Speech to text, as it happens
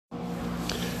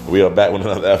We are back with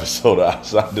another episode of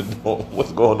Outside the Norm.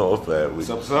 What's going on, fam? What's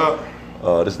up?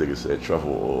 This nigga said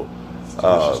truffle oil.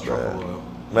 Truffle oil.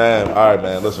 Man, all right,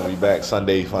 man. Listen, we back.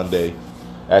 Sunday, fun day.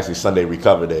 Actually, Sunday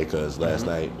recover day because last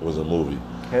night was a movie.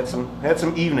 Had some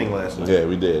evening last night. Yeah,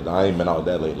 we did. I ain't been out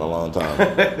that late in a long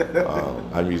time.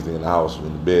 I'm usually in the house in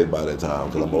the bed by that time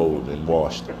because I'm old and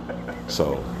washed.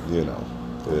 So, you know,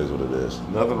 it is what it is.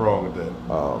 Nothing wrong with that.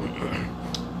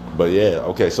 But yeah,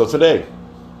 okay. So today,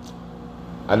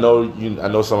 I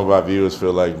know some of our viewers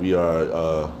feel like we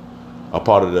are a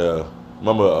part of the.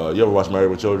 Remember, you ever watch Married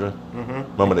with Children?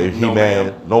 Mm-hmm. Remember the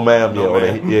He-Man? No ma'am.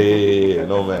 Yeah,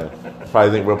 no ma'am.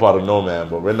 Probably think we're part of No Ma'am,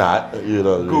 but we're not. You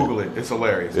know, Google it. It's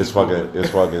hilarious. It's fucking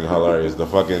hilarious.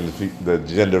 The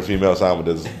gender female sign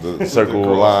with the circle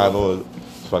line on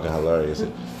it's fucking hilarious.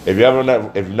 If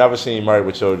you've never seen Married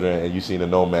with Children and you've seen a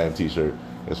No Ma'am T-shirt,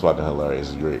 it's fucking hilarious.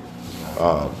 It's great.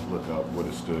 Look up what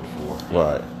it stood for.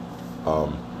 Right.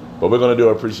 But we're gonna do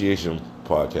an appreciation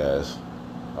podcast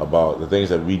about the things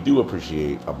that we do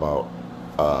appreciate about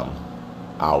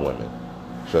our women,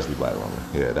 especially black women.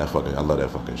 Yeah, I love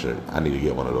that fucking shirt. I need to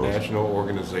get one of those. National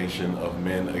Organization of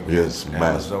Men Against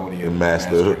Amazonian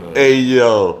Master. Hey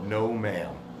yo. No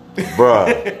ma'am.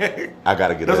 Bruh, I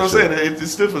gotta get that shirt. That's what I'm saying. It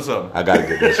stood for something. I gotta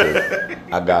get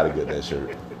that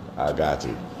shirt. I got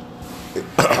to.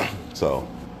 So,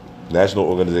 National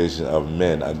Organization of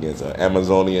Men Against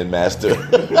Amazonian Master.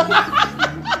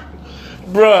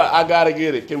 Bruh, I gotta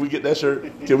get it. Can we get that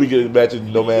shirt? Can we get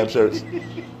matching No Ma'am shirts?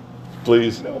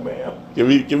 Please. No ma'am. Can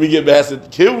we get matching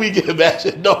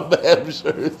No Ma'am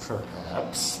shirts?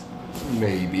 Perhaps.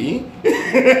 Maybe.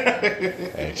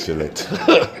 Excellent.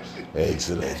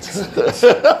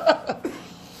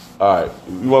 All right.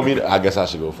 You want me to? I guess I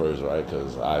should go first, right?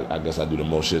 Because I guess I do the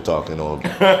most shit talking or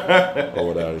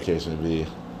whatever the case may be.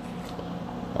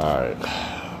 All right.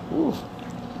 Whew.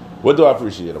 What do I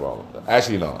appreciate about them?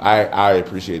 Actually, no. I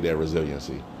appreciate their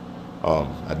resiliency. I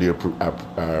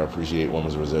appreciate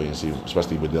women's resiliency,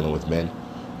 especially with dealing with men.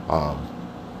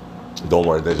 Don't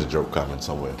worry, there's a joke coming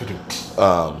somewhere.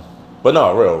 But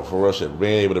no, for real shit.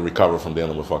 Being able to recover from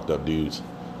dealing with fucked up dudes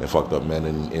and fucked up men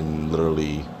and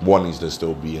literally wanting to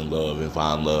still be in love and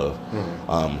find love.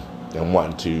 Mm-hmm. And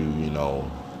wanting to,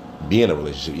 be in a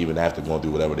relationship even after going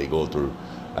through whatever they go through.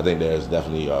 I think there's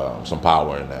definitely some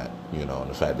power in that, and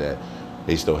the fact that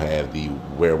they still have the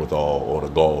wherewithal or the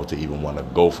gall to even want to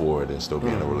go for it and still be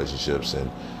in the relationships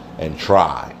and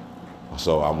try.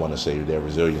 So I want to say their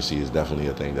resiliency is definitely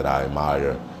a thing that I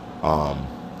admire.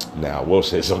 Now, I will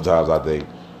say sometimes I think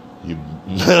you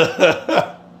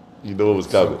know it was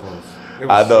coming. So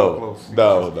I know. So close.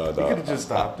 No. You could have just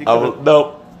stopped.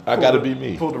 I got to be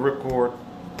me. Pulled the ripcord,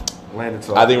 landed.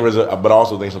 I think, but I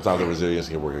also think sometimes the resilience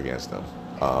can work against them.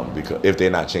 Because if they're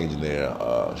not changing their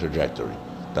trajectory,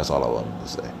 that's all I wanted to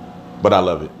say. But I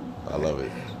love it.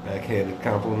 Backhanded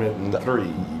compliment in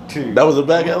 3, 2. That was a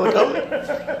backhanded compliment.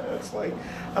 It's like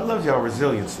I love y'all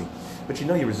resiliency, but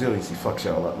your resiliency fucks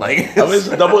y'all up. It's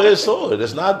a double-edged sword.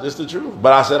 It's the truth.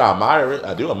 But I said I admire it.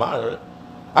 I do admire it.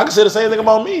 I can say the same thing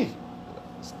about me.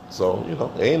 So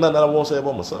ain't nothing that I won't say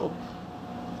about myself.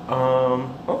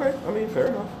 Okay. I mean, fair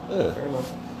enough. Yeah. Fair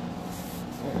enough.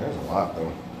 Man, there's a lot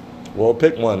though. Well,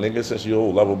 pick one, nigga, since you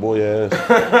old lover boy ass.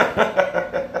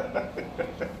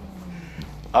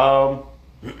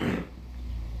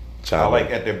 I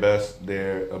like at their best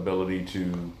their ability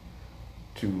to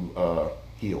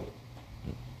heal.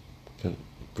 Can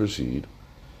proceed.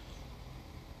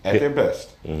 At their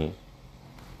best,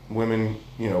 women,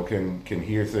 can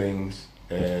hear things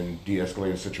and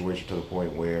de-escalate a situation to the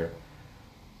point where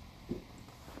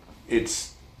it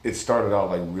started out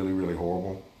like really, really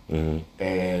horrible. Mm-hmm.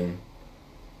 And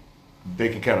they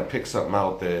can kind of pick something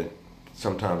out that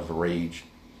sometimes the rage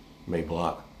may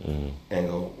block, and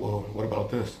go, well, what about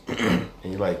this? And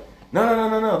you're like,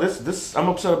 no. This I'm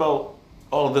upset about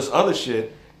all of this other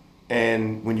shit.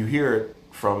 And when you hear it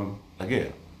from,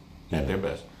 again, at their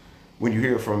best, when you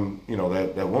hear it from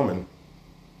that woman,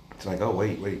 it's like, oh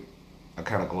wait, I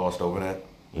kind of glossed over that,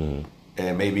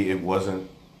 and maybe it wasn't.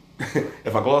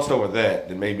 If I glossed over that,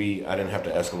 then maybe I didn't have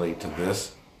to escalate to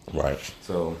this. Right.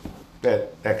 So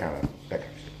that kind of shit.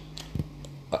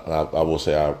 I will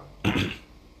say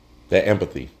that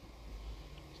empathy,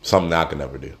 something I can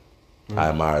never do. Mm-hmm. I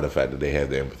admire the fact that they have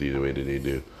the empathy the way that they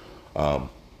do. I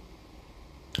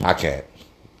can't.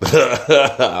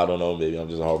 I don't know. Maybe I'm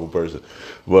just a horrible person,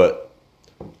 but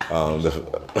no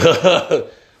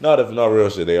real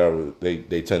shit.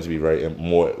 They tend to be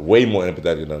way more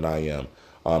empathetic than I am.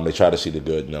 They try to see the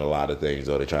good in a lot of things,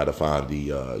 or they try to find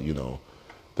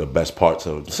the best parts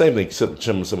of the same thing,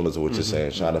 similar to what you're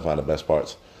saying, trying to find the best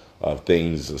parts of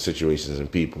things, situations,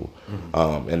 and people,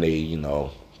 and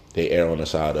they err on the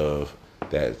side of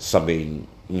that something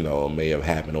may have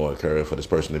happened or occurred for this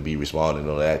person to be responding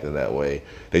or acting that way.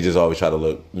 They just always try to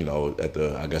look at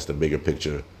the bigger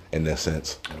picture in that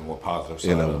sense. And the more positive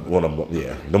side of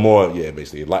it.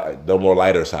 Basically the more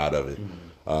lighter side of it.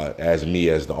 As me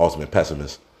as the ultimate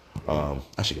pessimist, I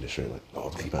should get it straight like the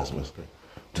ultimate pessimist,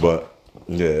 but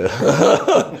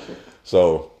yeah.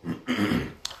 So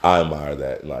I admire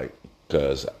that, like,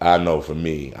 because I know for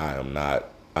me, I am not.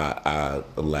 I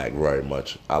lack very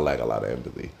much. I lack a lot of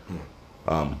empathy.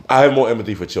 I have more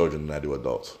empathy for children than I do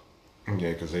adults.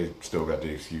 Yeah, because they still got the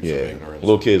excuse of ignorance.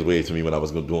 Little kids waved to me when I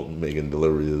was making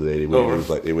deliveries the other day.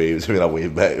 They waved to me and I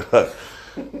waved back. I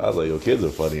was like, yo, kids are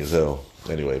funny as hell.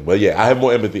 Anyway, but yeah, I have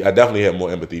more empathy. I definitely have more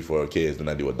empathy for kids than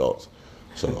I do adults.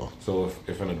 So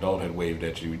if an adult had waved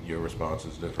at you, your response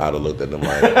is different. I'd have looked at them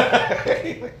like,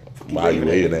 why are you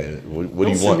waving at me? What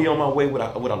do you want? Send me on my way with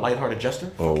a lighthearted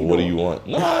gesture? Oh, what do you want?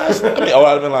 No, I'd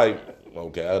have been like,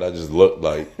 okay, I just looked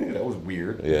like. That was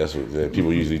weird. Yeah,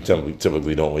 people usually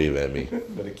typically don't wave at me.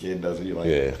 But a kid does it. You're like,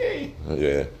 hey.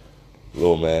 Yeah.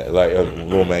 Little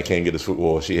man can't get his food.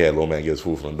 Well, she had little man get his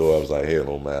food from the door. I was like, hey,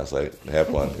 little man. I was like, have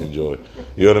fun, enjoy.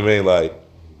 You know what I mean? Like,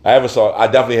 I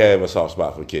definitely have a soft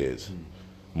spot for kids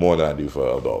more than I do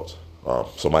for adults.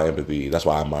 So my empathy, that's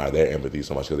why I admire their empathy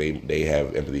so much, because they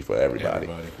have empathy for everybody.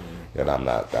 And I'm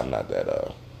not that.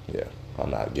 I'm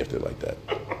not gifted like that.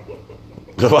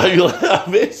 Why you like? I'm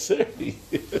being serious.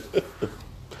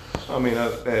 I mean,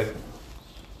 that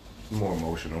more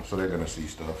emotional, so they're gonna see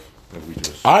stuff that we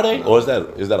just. Are they, or is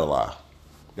that a lie?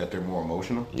 That they're more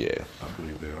emotional? Yeah, I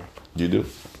believe they are. You do?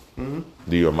 Mm-hmm.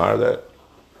 Do you admire that,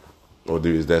 or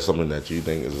is that something that you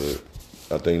think is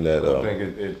a thing that? I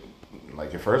think it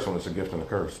like your first one, it's a gift and a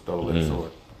curse, double-edged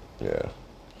sword. Yeah.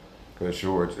 Because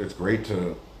sure, it's great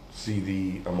to see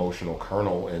the emotional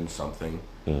kernel in something.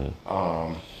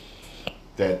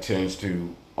 That tends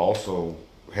to also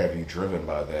have you driven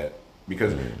by that,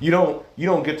 because you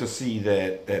don't get to see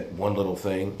that one little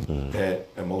thing, that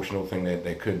emotional thing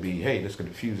that could be, hey, this could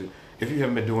diffuse it, if you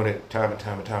haven't been doing it time and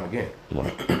time and time again.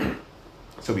 Right.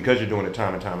 So because you're doing it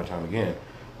time and time and time again,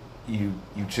 you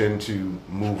tend to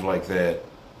move like that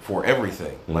for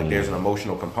everything. Like there's an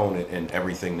emotional component in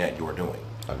everything that you're doing.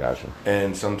 I got you.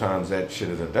 And sometimes that shit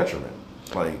is a detriment.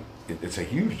 Like it's a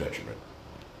huge detriment.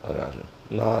 I got you.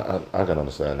 No, I can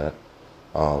understand that.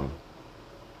 I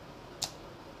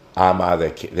admire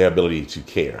their ability to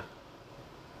care.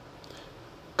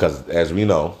 Because as we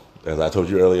know, as I told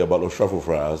you earlier about those truffle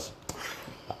fries,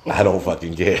 I don't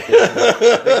fucking care. They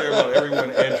care about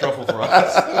everyone and truffle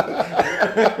fries.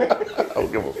 I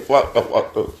don't give a fuck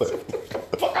about those things.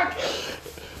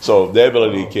 So their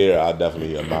ability to care, I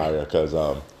definitely admire, because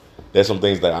there's some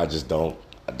things that I just don't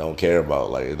care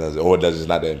about. Like it's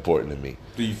not that important to me.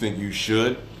 Do you think you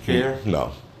should care?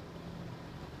 No.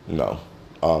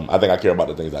 I think I care about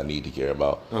the things I need to care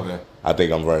about. Okay. I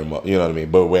think I'm very much, you know what I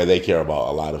mean? But where they care about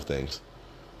a lot of things.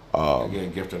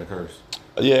 Again, gift and a curse.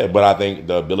 Yeah, but I think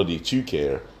the ability to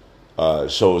care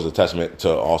shows a testament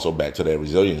to also back to their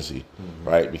resiliency,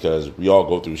 right? Because we all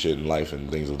go through shit in life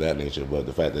and things of that nature, but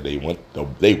the fact that they want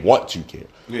to care.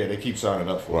 Yeah, they keep signing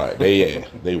up for it. Right,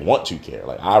 they want to care.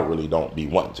 Like, I really don't be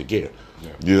wanting to care. Yeah.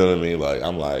 You know what I mean? Like,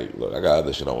 I'm like, look, I got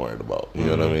other shit I'm worried about. You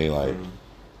know what I mean? Like,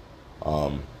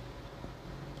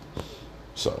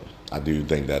 so I do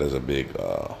think that is a big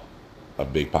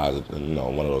positive,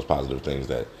 one of those positive things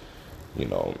that,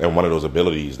 and one of those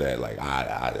abilities that, like,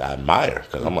 I admire,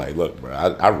 because I'm like, look, bro,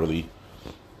 I really,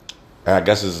 and I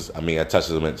guess a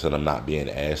testament to them not being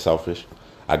as selfish.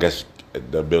 I guess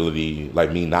the ability,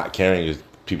 like me not caring, is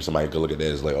somebody could look at that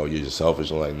as like, oh, you're just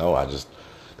selfish. I'm like, no,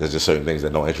 there's just certain things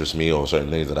that don't interest me, or certain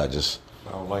things that I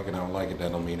don't like it.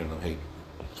 That don't mean it. I don't hate it.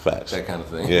 Facts. That kind of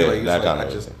thing. Yeah, like, that kind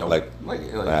of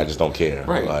thing. I just don't care.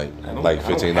 Right. Like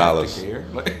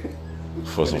 $15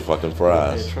 for some fucking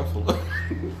fries.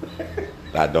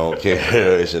 I don't care.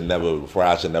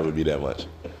 Fries should never be that much,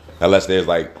 unless there's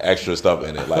like extra stuff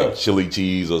in it, like chili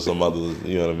cheese or some other.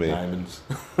 You know what I mean? Diamonds.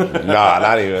 Nah,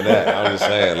 not even that. I'm just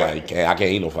saying, like, I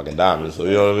can't eat no fucking diamonds. So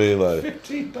you know what I mean? Like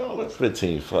 $15.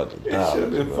 $15 fucking dollars. It should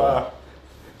have been five.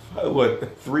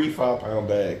 What, 3 5-pound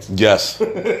bags? Yes.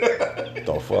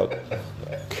 The fuck?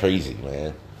 Crazy,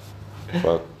 man.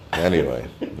 Fuck. Anyway,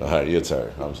 all right, your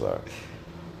turn. I'm sorry.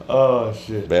 Oh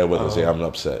shit. Bear with us here. I'm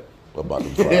upset about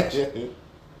them fries.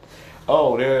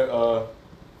 Oh,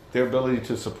 their ability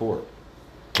to support.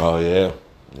 Oh yeah.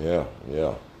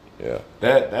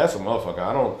 That's a motherfucker.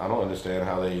 I don't understand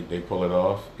how they pull it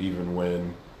off, even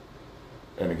when.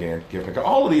 And again, gift and curse.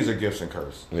 All of these are gifts and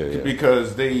curse. Yeah.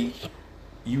 Because they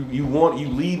you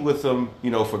lead with them,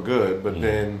 for good, but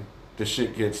then the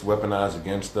shit gets weaponized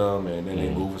against them, and then they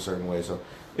move a certain way. So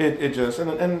it just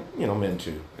and men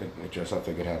too. It just, I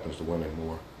think it happens to women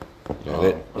more.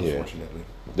 Unfortunately.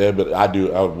 Yeah, but I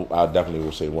definitely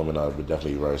will say women are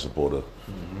definitely very supportive.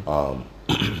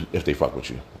 If they fuck with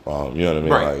you, you know what I mean.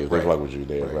 Right, like if they fuck with you,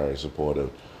 they're very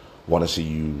supportive. Want to see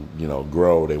you,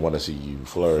 grow. They want to see you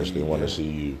flourish. They want to see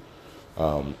you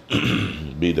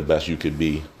be the best you could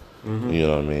be. You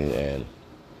know what I mean? And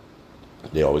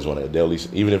they always want to. They'll at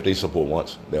least, even if they support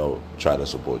once, they'll try to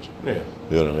support you. Yeah.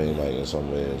 You know what I mean? Like in some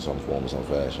way, in some form, in some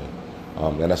fashion.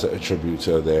 And that's a tribute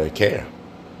to their care.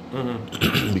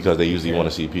 Because they usually want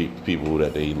to see people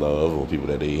that they love or people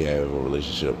that they have a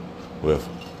relationship with,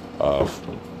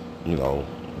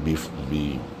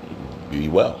 be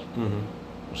well.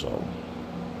 So,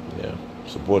 yeah,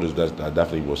 supporters. I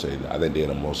definitely will say that. I think they're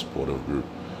the most supportive group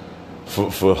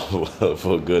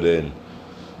for good and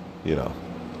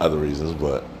other reasons.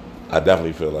 But I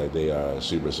definitely feel like they are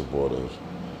super supportive,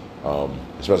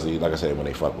 especially like I said when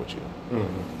they fuck with you.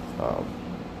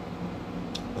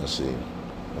 Let's see.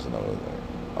 That's another thing.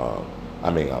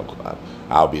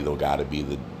 I'll be the guy to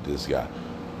be this guy.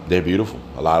 They're beautiful.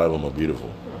 A lot of them are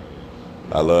beautiful.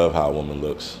 I love how a woman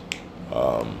looks.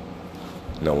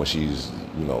 When she's,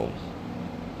 when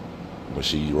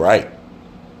she's right.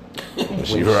 When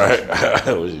she's right.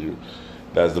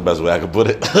 That's the best way I can put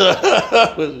it. You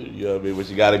know what I mean? When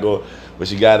she got it going, when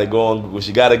she got it going, when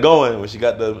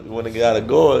it got it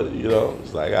going,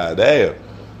 it's like, ah, damn.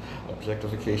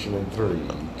 Objectification in 3.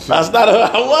 That's not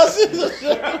I wasn't.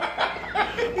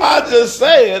 I'm just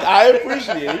saying, I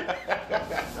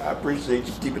appreciate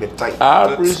you keeping it tight.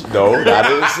 No, I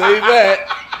didn't say that.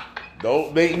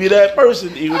 Don't make me that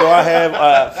person, even though I have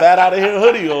a fat out of here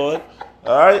hoodie on.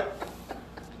 All right?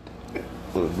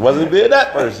 Wasn't being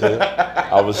that person.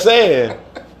 I was saying,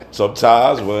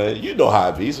 sometimes when, how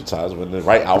it be, sometimes when the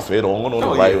right outfit on the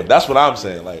right, that's what I'm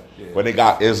saying. Like, when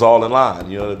it's all in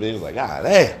line, you know what I mean? It's like, ah,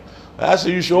 damn. I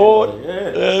see you short. Yeah.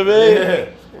 You know what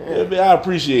I mean? I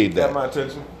appreciate that. Got my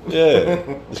attention. Yeah.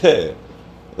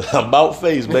 About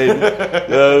face, baby. You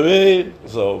know what I mean?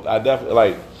 So I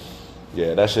definitely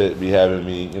that shit be having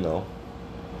me,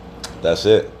 that's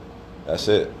it.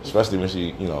 Especially when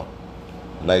she,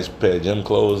 nice pair of gym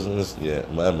clothes and this. Yeah,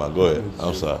 man, go ahead.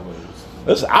 I'm sorry.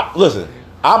 Listen,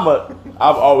 I've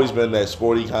always been that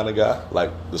sporty kind of guy, like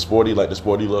the sporty look.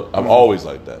 I'm always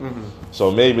like that.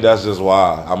 So maybe that's just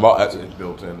why it's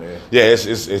built in there. Yeah,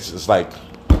 it's like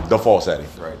default setting.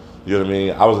 Right. You know what I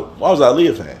mean? I was an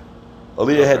Aaliyah fan.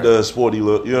 Aaliyah had the sporty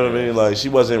look. You know what I mean? Like she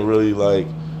wasn't really like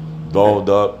dolled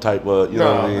up type of. You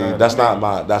know what I mean? That's not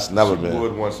my. That's never been. She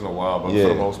would once in a while, but for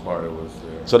the most part, it was.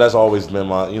 So that's always been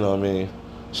my. You know what I mean?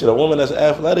 Shit, a woman that's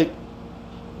athletic.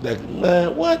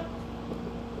 Man, what?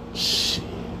 Shit.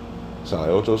 Sound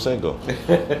like Ocho Cinco. You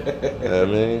know what I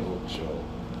mean?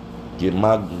 Get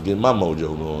my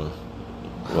mojo going.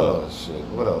 Oh shit!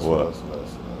 What else?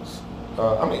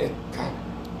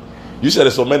 You said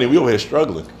it so many. We over here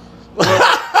struggling.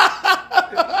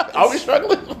 Are we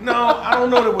struggling? No, I don't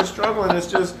know that we're struggling.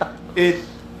 It's just I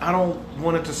don't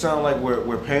want it to sound like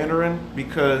we're pandering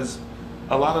because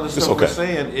a lot of the stuff we're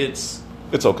saying it's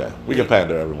okay. We can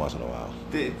pander every once in a while.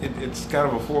 It's kind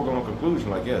of a foregone conclusion.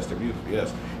 Like, yes, they're beautiful.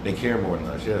 Yes, they care more than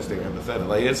us. Yes, they're empathetic.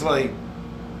 Like, it's like,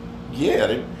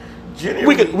 yeah,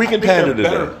 we can pander to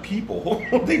better them. People.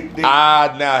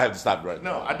 I now have to stop right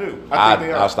now. No, I do. I think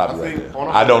they are. I'll stop right there.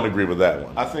 I don't agree with that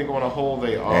one. I think on a whole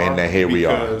they are. And then here we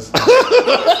are. I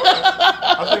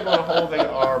think on a whole they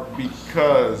are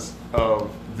because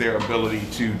of their ability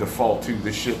to default to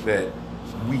the shit that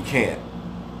we can't,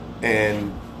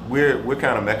 and we're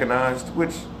kind of mechanized,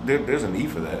 which there's a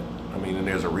need for that. I mean, and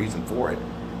there's a reason for it.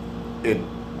 It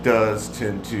does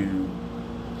tend to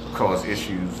cause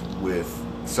issues with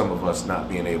some of us not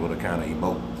being able to kind of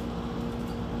emote.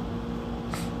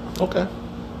 Okay.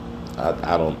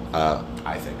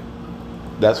 I think.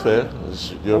 That's fair.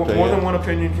 That's your opinion. More than one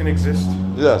opinion can exist.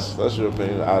 Yes, that's your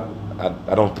opinion.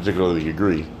 I don't particularly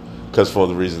agree. Because for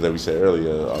the reasons that we said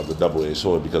earlier, the double-edged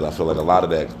sword, because I feel like a lot of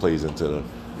that plays into the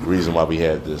reason why we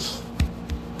have this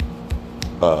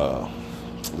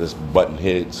this button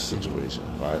head situation,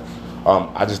 right?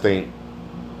 I just think,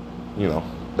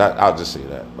 that I'll just say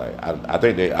that. Like I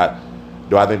think I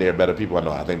think they're better people?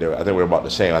 No, I think we're about the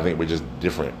same. I think we're just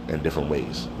different in different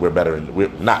ways. We're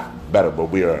not better, but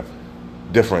we are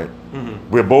different. Mm-hmm.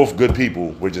 We're both good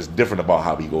people. We're just different about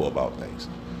how we go about things,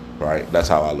 right? That's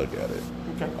how I look at it.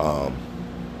 Okay.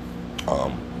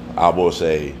 I will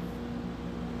say,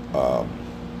 what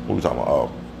are we talking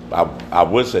about? I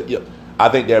would say, yeah, I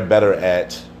think they're better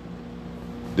at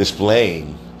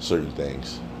displaying certain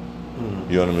things.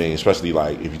 You know what I mean? Especially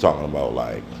like if you're talking about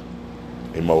like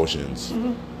emotions,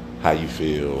 how you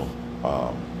feel.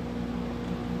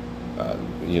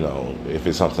 You know, if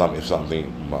it's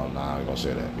something, well, nah, I ain't gonna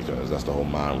say that because that's the whole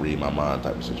mind read my mind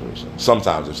type of situation.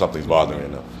 Sometimes if something's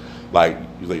bothering them, like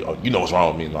you're like, oh, you know what's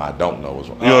wrong with me? No, I don't know what's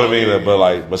wrong. You know what I mean?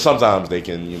 Yeah. But sometimes they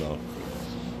can, you know.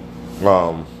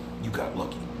 You got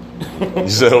lucky. You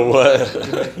said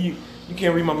what? you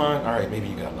can't read my mind. All right, maybe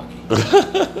you got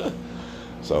lucky.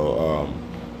 So,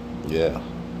 yeah,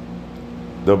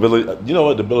 the ability, you know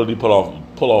what? The ability to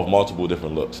pull off multiple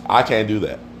different looks. I can't do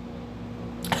that.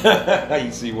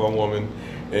 You see one woman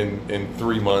in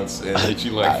 3 months and she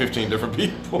like 15 different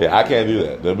people. Yeah, I can't do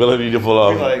that. The ability to pull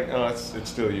off. You're like, oh, it's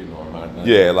still you, Norm.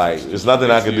 Yeah, like it's nothing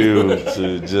I can do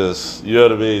to just, you know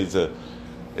what I mean?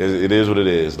 It is what it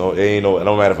is. No, it ain't no.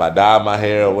 No matter if I dye my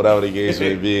hair or whatever the case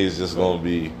may be, it's just gonna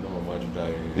be.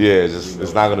 Yeah,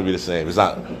 it's not gonna be the same. It's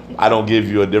not. I don't give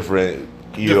you a different,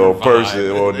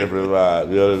 person or a different vibe.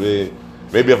 You know what I mean?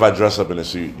 Maybe if I dress up in a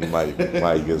suit, you might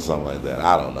get something like that.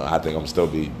 I don't know. I think I'm still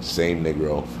the same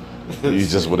Negro. You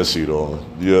just with a suit on.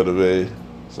 You know what I mean?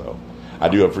 So I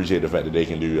do appreciate the fact that they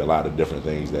can do a lot of different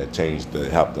things that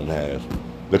help them have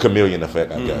the chameleon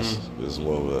effect. I guess is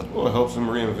more of a. Well, it helps them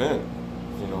reinvent.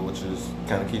 Which is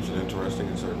kind of keeps it interesting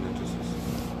in certain instances.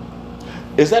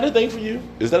 Is that a thing for you?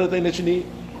 Is that a thing that you need?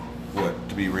 What,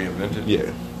 to be reinvented?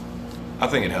 Yeah. I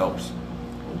think it helps.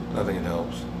 I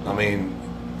mean,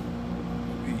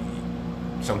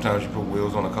 sometimes you put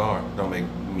wheels on a car. Don't make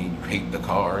me hate the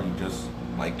car. You just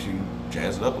like to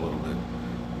jazz it up a little bit.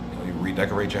 You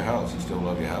redecorate your house. You still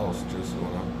love your house. Just,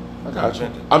 I got you.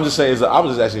 I'm just saying, I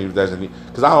was just asking if that's a need.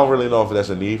 Because I don't really know if that's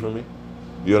a need for me.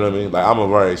 You know what I mean? Like, I'm a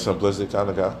very simplistic kind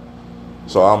of guy.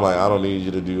 So I'm like, I don't need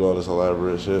you to do all this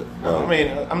elaborate shit. I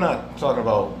mean, I'm not talking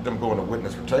about them going to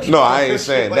witness protection. No, I ain't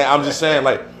saying that. I'm just saying,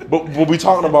 like, but we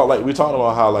talking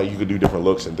about how, like, you could do different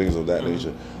looks and things of that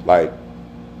nature. Like,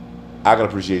 I can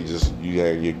appreciate just,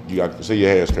 you got say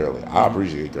your hair is curly. I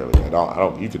appreciate curly. I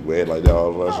don't, you could wear it like that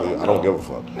all the rest of it. I don't give a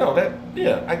fuck. No,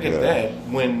 I get that.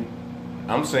 When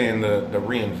I'm saying the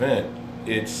reinvent,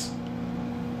 it's,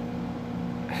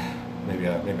 Maybe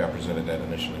I presented that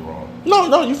initially wrong.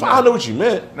 No, you. I know what you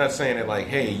meant. Not saying it like,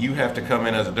 hey, you have to come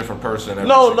in as a different person.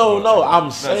 No.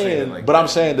 I'm saying, like, but I'm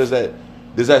saying, does that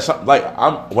like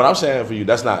what I'm saying for you?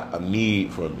 That's not a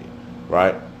need for me,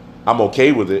 right? I'm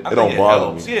okay with it. It don't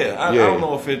bother me. Yeah, I don't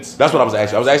know if it's. That's what I was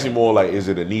asking. I was asking more like, is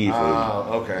it a need for you?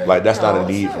 Okay. Like that's not a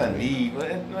need. It's not a need.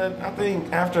 I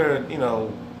think after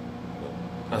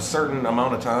a certain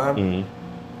amount of time,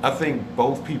 I think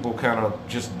both people kind of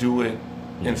just do it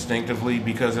instinctively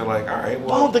because they're like, all right,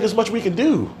 well, I don't think there's much we can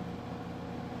do.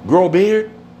 Grow a beard,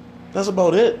 that's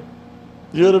about it.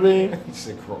 You know what I mean? You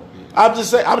said grow a beard. I'm just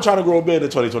saying, I'm trying to grow a beard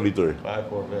in 2023. Buy a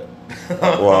Corvette.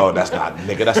 Well, that's not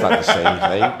the same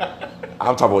thing.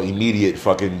 I'm talking about immediate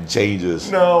fucking changes.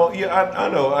 No, yeah, I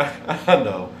know. I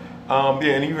know.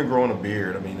 Yeah, and even growing a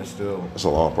beard, I mean, it's a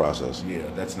long process. Yeah,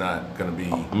 that's not going to be.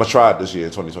 I'm going to try it this year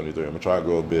in 2023. I'm going to try to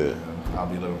grow a beard. I'll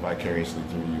be living vicariously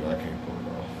through you. I can't pull it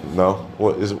off. No?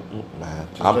 What is it? Man.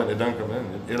 It don't come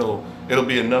in. It'll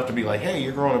be enough to be like, hey,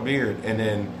 you're growing a beard. And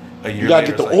then a year you gotta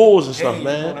later, get the oils and stuff, hey,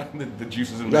 man. The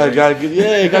juices and you gotta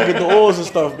get the oils and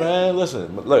stuff, man.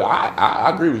 Listen, look,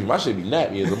 I agree with you. My shit be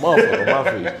nappy as a motherfucker on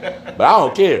my face. But I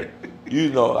don't care.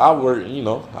 I work,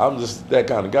 I'm just that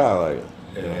kind of guy. Like,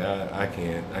 yeah, I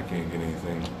can't get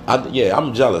anything.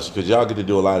 I'm jealous because y'all get to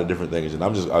do a lot of different things, and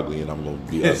I'm just ugly, and I'm gonna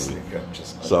be ugly.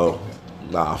 So,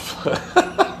 nah.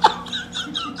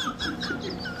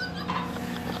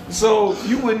 So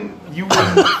you wouldn't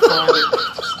find it.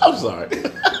 I'm sorry.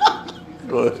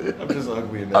 Go ahead. I'm just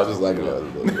ugly. I'm just like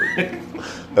that.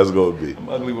 That's gonna be. I'm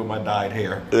ugly with my dyed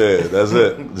hair. Yeah, that's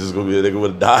it. Just gonna be a nigga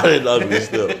with dyed and ugly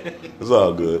still. It's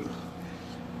all good.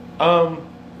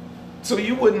 So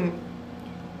you wouldn't.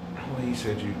 Well, you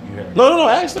said you had. No.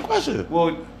 Ask the question.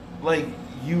 Well, like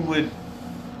you would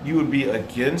be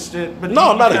against it, but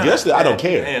no, I'm not against it. I don't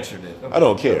care. Answered it. Okay. I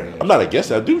don't care. I'm not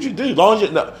against it. Do what you do, as long as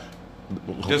you. No.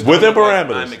 Just within parameters.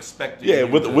 Like I'm expecting. Yeah,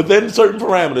 within certain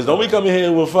parameters. Don't be coming here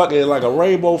with fucking like a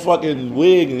rainbow fucking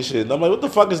wig and shit. And I'm like, what the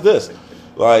fuck is this?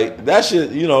 Like that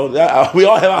shit. We all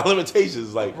have our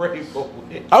limitations. Like rainbow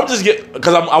wig. I'm just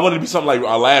because I wanted to be something like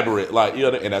elaborate, like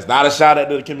and that's not a shot at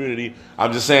the community.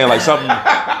 I'm just saying like something.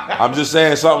 I'm just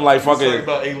saying something like fucking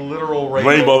about a literal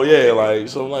rainbow. Yeah, like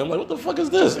so. I'm like, what the fuck is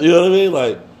this? You know what I mean?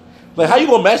 Like how you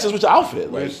gonna match this with your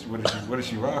outfit? Like, what if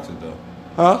she rocks it though?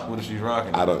 Huh? What if she's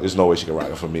rocking? There's no way she can rock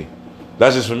it for me.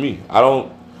 That's just for me. I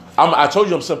don't I told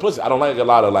you I'm simplistic. I don't like a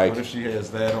lot of like. What if she has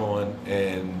that on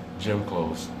and gym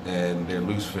clothes and they're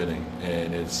loose fitting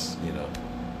and it's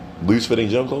Loose fitting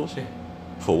gym clothes? Yeah.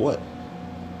 For what?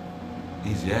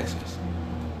 Easy access.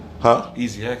 Huh?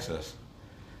 Easy access.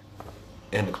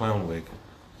 And the clown wig.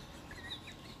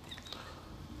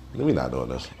 We not doing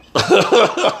this.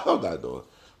 I'm not doing it.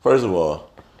 First of all,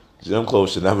 gym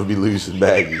clothes should never be loose and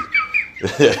baggy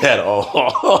at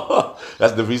all.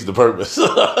 That defeats the purpose of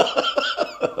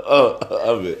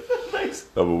it. Nice.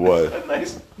 Number one. A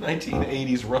nice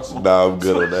 1980s Russell. Nah, I'm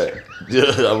good on that.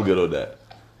 Yeah, I'm good on that.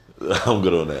 I'm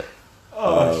good on that.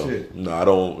 Oh shit. No, I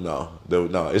don't. No.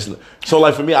 It's so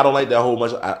like for me, I don't like that whole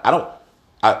much.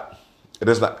 It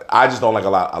is not. I just don't like a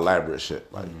lot of elaborate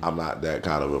shit. Like I'm not that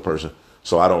kind of a person,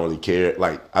 so I don't really care.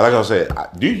 Like I said,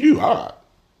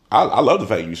 I love the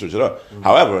fact you switch it up.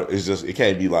 However, it's just it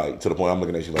can't be like to the point I'm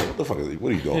looking at you like, what the fuck is it?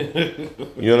 What are you doing?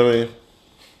 You know what I mean?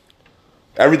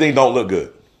 Everything don't look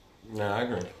good. Nah, I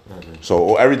agree.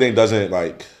 So everything doesn't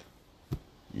like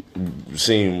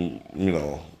seem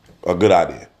a good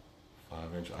idea.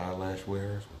 5-inch eyelash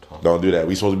wearers. Don't do that.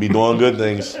 We supposed to be doing good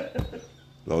things.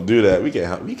 Don't do that. We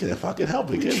can't fucking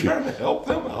help it. We trying to help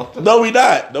them out. No, we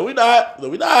not. Don't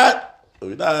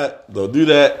do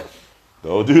that.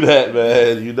 Don't do that,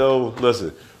 man.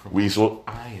 Listen,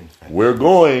 we're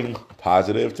going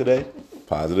positive today.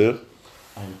 Positive.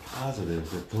 I'm positive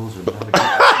that those are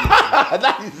not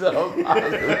Not so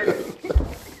positive.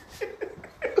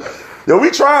 Yo, we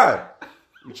tried.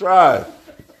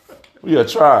 We are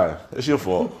trying. It's your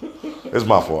fault. It's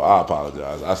my fault. I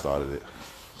apologize. I started it.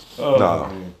 No,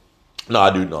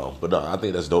 I do know. But no, I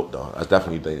think that's dope, though. I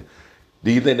definitely think.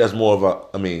 Do you think that's more of a...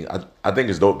 I think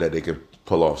it's dope that they can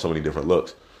pull off so many different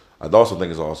looks. I also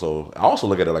think I also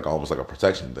look at it like almost like a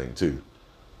protection thing, too.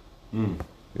 You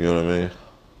know what I mean?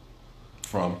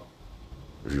 From?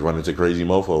 If you run into crazy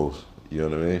mofos, you know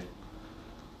what I mean?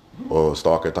 Or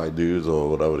stalker type dudes or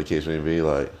whatever the case may be,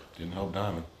 like... Didn't help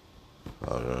Diamond.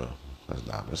 Oh, yeah. That's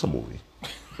Diamond. It's a movie.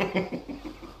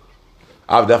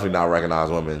 I've definitely not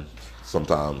recognized women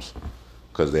sometimes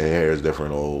because their hair is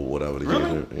different or whatever the case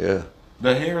may be. Yeah.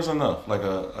 The hair is enough, like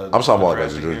I'm talking about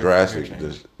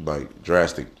like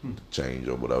drastic change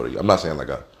or whatever. I'm not saying like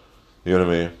you know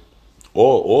what I mean,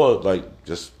 or like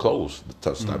just clothes, the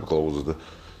type of clothes.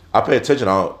 I pay attention.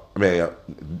 Of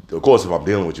course, if I'm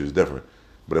dealing with you, it's different.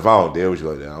 But if I don't deal with you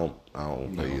like that, I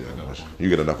don't pay you that much. You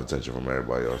get enough attention from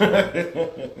everybody else.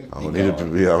 I don't need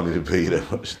to pay you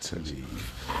that much attention.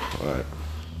 All right.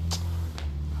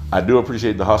 I do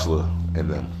appreciate the hustler in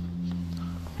them.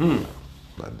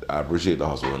 I appreciate the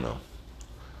hustle in them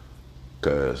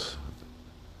because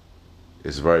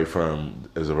it's very firm.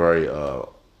 It's a very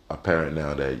apparent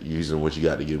now that using what you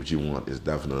got to get what you want is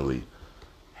definitely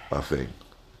a thing.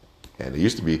 And it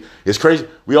used to be. It's crazy.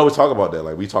 We always talk about that.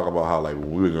 Like we talk about how like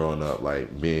when we were growing up,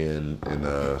 like being in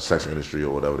the sex industry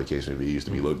or whatever the case may be, used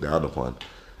to be looked down upon,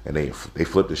 and they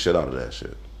flipped the shit out of that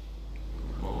shit.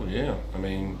 Oh yeah,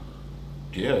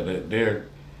 they're.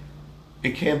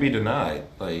 It can't be denied.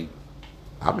 Like.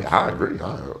 I agree.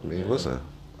 Listen.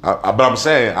 But I'm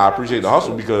saying I appreciate the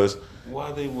hustle because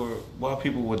why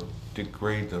people would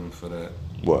degrade them for that.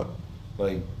 What?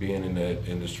 Like being in that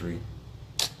industry.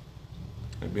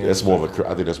 Like I think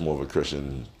that's more of a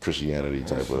Christianity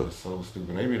type of. So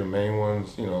stupid. Maybe the main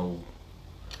ones, let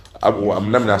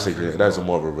me not say Christian. That's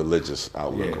more of a religious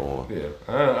outlook on. Yeah,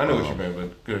 I know what you meant,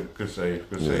 but good save.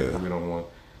 Yeah. We don't want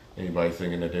anybody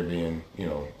thinking that they're being,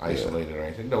 isolated or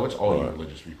anything. No, it's all you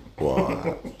religious people.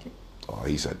 Well,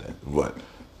 he said that. But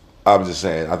I'm just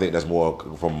saying, I think that's more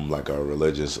from like a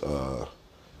religious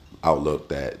outlook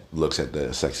that looks at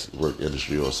the sex work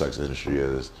industry or sex industry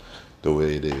as the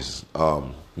way it is.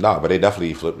 But they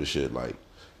definitely flipped the shit. Like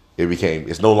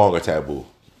it's no longer taboo.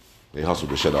 They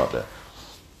hustled the shit out there.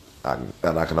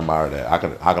 And I can admire that. I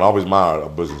can always admire a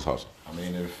business hustle.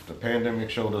 If the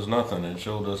pandemic showed us nothing, it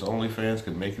showed us OnlyFans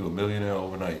could make you a millionaire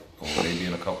overnight, or maybe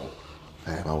in a couple.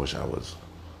 Damn, I wish I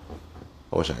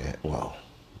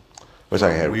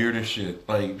had. Weird as shit.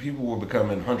 Like people were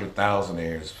becoming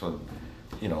 100,000aires for,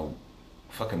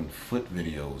 fucking foot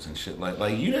videos and shit.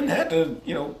 Like you didn't have to,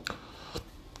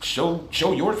 show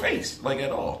your face like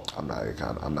at all. I'm not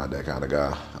that kind of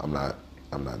guy. I'm not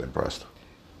impressed.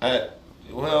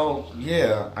 Well,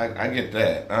 yeah, I get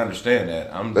that. I understand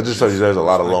that. That just tells you there's a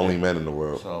lot of lonely men in the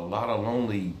world. So a lot of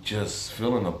lonely, just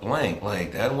fill in the blank.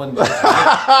 Like that one.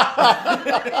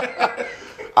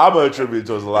 I'm gonna attribute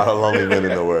to a lot of lonely men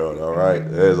in the world. All right,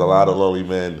 there's a lot of lonely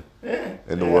men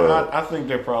in the world. I think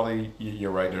they're probably.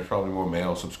 You're right. There's probably more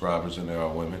male subscribers than there are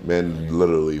women. Men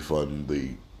literally fund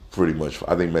pretty much.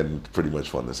 I think men pretty much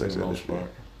fund the sex industry.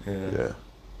 Yeah.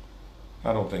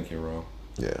 I don't think you're wrong.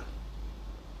 Yeah.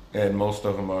 And most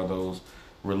of them are those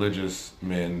religious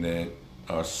men that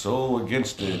are so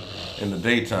against it in the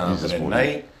daytime, but at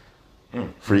night,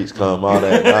 freaks come out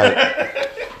at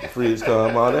night. Freaks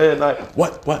come out at night.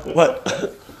 What?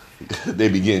 They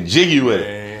be getting jiggy with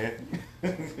it.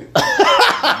 Nasty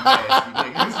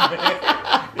niggas, man.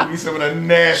 They be some of the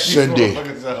nasty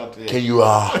motherfuckers out there.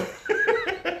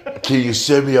 Can you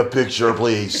send me a picture,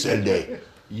 please, Cindy?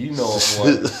 You know what?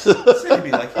 Cindy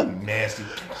be like, you nasty.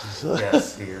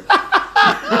 Yes, here.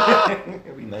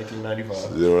 It'll be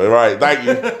 1995. Yeah, right, thank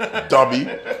you, dummy.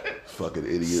 Fucking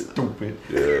idiot. Stupid.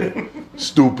 Yeah.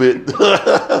 Stupid.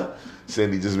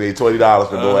 Cindy just made $20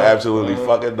 for doing absolutely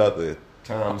fucking nothing.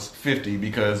 Times 50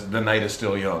 because the night is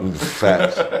still young.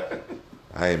 Facts.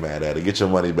 I ain't mad at it. Get your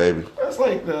money, baby. That's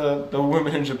like the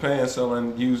women in Japan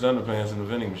selling used underpants in the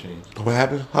vending machines. What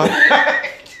happened? Huh?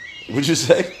 What'd you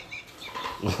say?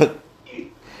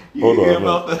 You Hold hear on,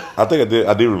 about man. I think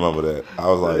I did remember that. I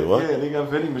was like, what? Yeah, they got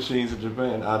vending machines in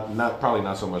Japan. Probably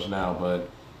not so much now, but a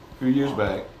few years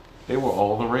back, they were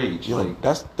all the rage. Yo, like,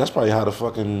 that's probably how the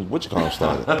fucking witchcom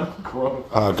started. Corona.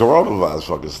 Coronavirus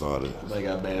fucking started. They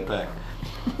got bad pack.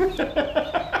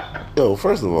 Yo,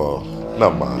 first of all,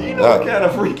 never mind. You know what kind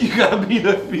of freak you gotta be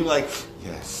to be like,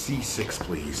 yeah, C6,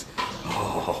 please.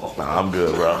 Oh. Nah, I'm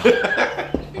good, bro.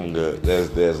 I'm good.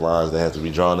 There's lines that have to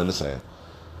be drawn in the sand.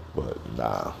 But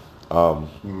nah.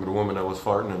 Remember the woman that was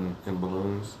farting in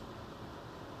balloons?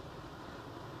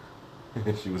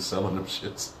 She was selling them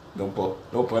shits. No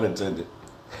pun intended.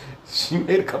 She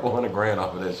made a couple $100,000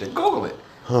 off of that shit. Google it.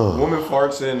 Woman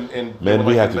farts in men,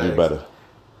 we have to do better.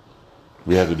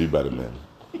 We have to do better, man.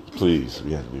 Please,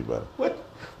 we have to do better.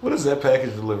 What does that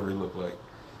package delivery look like?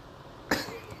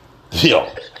 Yo,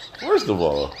 first of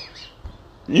all,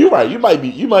 you're right. You might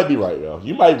be right, yo.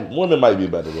 Women might be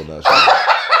better than us.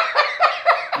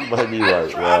 You might be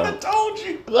right, I told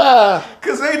you. Ah.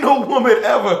 Cause ain't no woman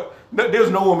ever.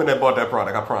 There's no woman that bought that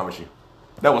product. I promise you.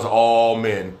 That was all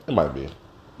men. It might be.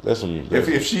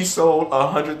 If she sold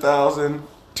 100,000,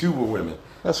 2 were women.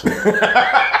 That's fair.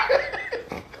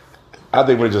 I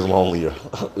think we're just lonelier.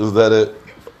 Is that it?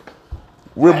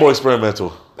 We're more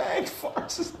experimental. Bag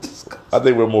farts is disgusting. I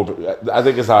think we're more. I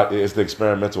think it's the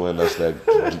experimental in us that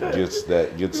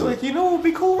gets. You're like, you know what would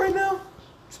be cool right now?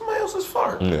 Somebody else's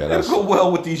fart. Yeah, that'd go well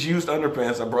with these used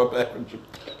underpants I brought back from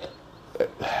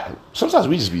Japan. Sometimes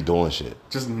we just be doing shit.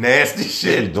 Just nasty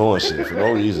shit. Just be doing shit for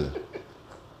no reason.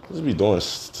 Just be doing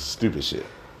stupid shit.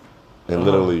 And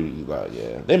literally, like,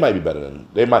 yeah, they might be better than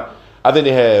they might. I think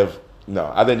they have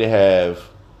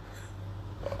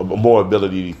more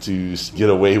ability to get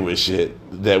away with shit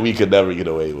that we could never get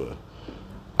away with.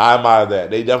 I admire that.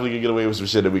 They definitely can get away with some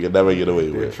shit that we could never get away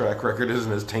with. Their track record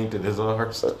isn't as tainted as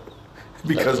ours.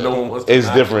 Because no one wants to. It's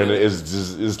different.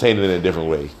 It's tainted in a different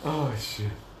way. Oh, shit.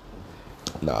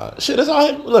 Nah. Shit, it's out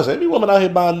here. Listen, every woman out here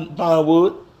buying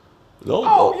wood.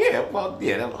 Yeah. Well,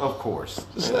 yeah, of course.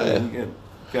 If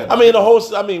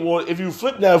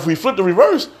we flip the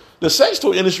reverse, the sex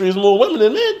toy industry is more women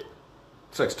than men.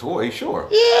 Sex toy, sure.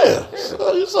 Yeah.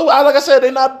 So like I said,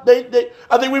 they not. They.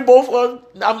 I think we both.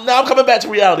 Now I'm coming back to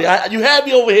reality. You had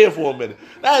me over here for a minute.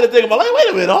 Now I had to think about wait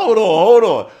a minute. Hold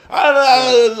on.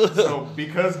 So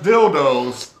because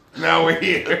dildos, now we're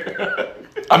here.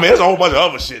 I mean, there's a whole bunch of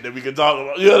other shit that we can talk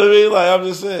about. You know what I mean? Like I'm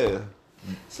just saying.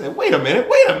 Said, wait a minute.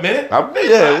 Wait, man.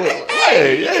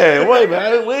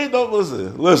 Wait, don't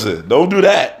listen. Don't do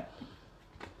that.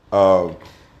 You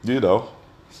know.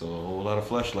 Sold a whole lot of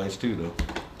fleshlights too, though.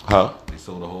 Huh? They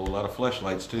sold a whole lot of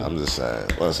fleshlights too. I'm just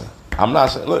saying. Listen, I'm not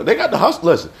saying. Look, they got the hustle.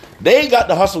 Listen, they got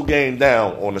the hustle game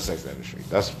down on the sex industry.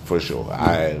 That's for sure.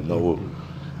 I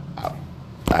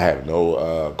have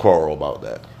no quarrel about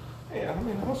that. Yeah, I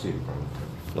mean, I don't see any problem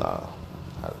with that. Nah,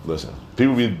 listen.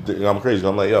 People be. I'm crazy.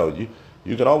 I'm like, yo,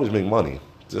 you can always make money.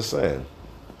 Just saying.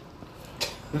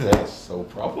 That's so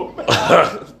problematic.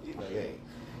 Like, hey,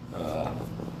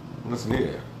 listen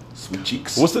here. Sweet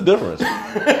cheeks. What's the difference?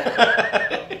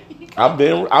 I'm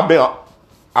being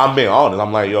honest.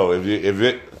 I'm like, yo,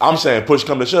 I'm saying push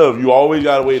come to shove, you always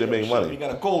got a way to make money. You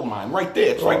got a gold mine right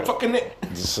there. It's right fucking there.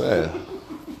 Just saying.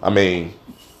 I mean,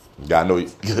 you gotta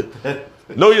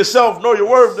know yourself, know your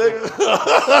worth,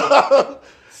 nigga.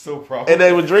 So proud. And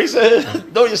then what Drake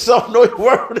said, know yourself, know your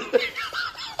worth.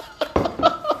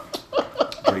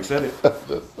 Drake said it. I'm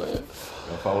just saying.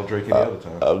 I'll follow Drake any other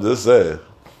time. I'm just saying.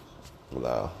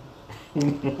 No.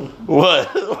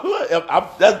 What?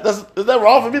 Is that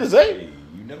wrong for me to say? Hey,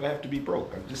 you never have to be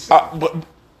broke. I'm just saying. But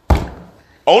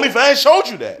OnlyFans showed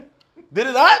you that. Did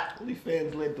it not?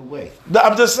 OnlyFans led the way. No,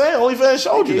 I'm just saying, OnlyFans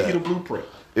showed you Gave that. you the blueprint.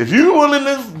 If you're willing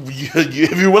to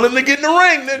get in the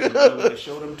ring, nigga,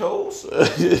 Show them toes.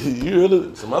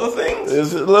 Some other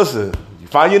things. Listen, you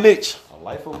find your niche. A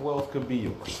life of wealth could be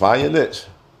yours. Find your niche.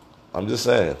 I'm just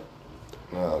saying.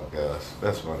 Oh gosh,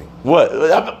 that's funny. What,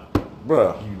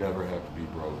 bro? You never have to be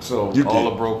broke. So all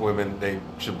the broke women, they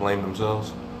should blame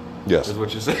themselves. Yes, is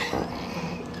what you're saying.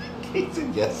 He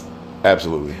said yes.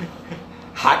 Absolutely.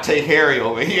 Hot take Harry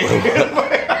over here.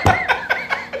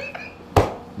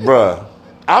 Bruh,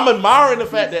 I'm admiring the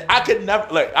fact that I could never,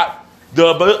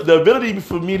 the ability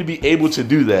for me to be able to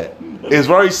do that is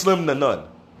very slim to none,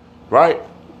 right?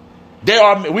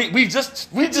 We just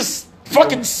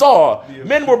fucking saw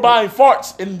men were buying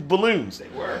farts in balloons. They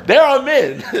were. There are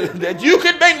men that you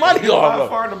could make money off buy a of.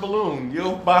 fart in a balloon,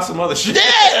 you'll buy some other shit.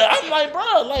 Yeah, I'm like,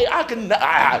 bro, like I could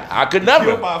never.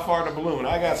 You'll buy a fart in a balloon.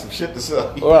 I got some shit to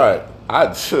sell. All right,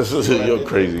 you're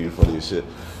crazy for this shit.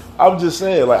 I'm just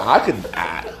saying, like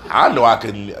I know I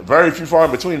could very few far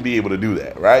in between be able to do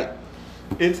that, right?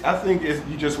 I think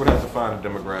you just would have to find a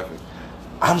demographic.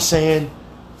 I'm saying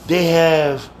they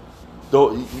have,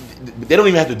 though they don't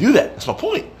even have to do that. That's my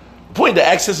point. The point, the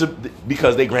access,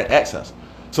 because they grant access.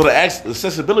 So the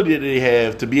accessibility that they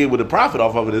have to be able to profit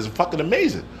off of it is fucking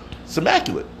amazing. It's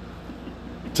immaculate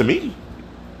to me.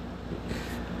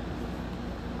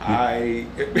 I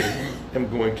am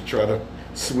going to try to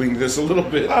swing this a little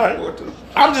bit. All right.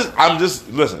 I'm just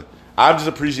listen. I'm just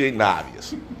appreciating the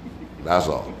obvious. That's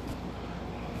all.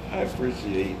 I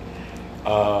appreciate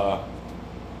the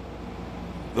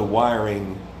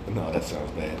wiring. No, that sounds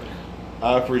bad.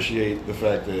 I appreciate the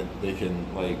fact that they can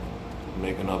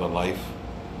make another life.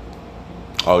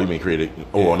 Oh, you mean create it?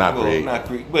 Or not create? Not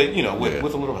create, but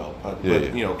with a little help.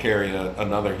 Carry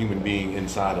another human being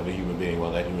inside of a human being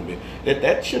while that human being.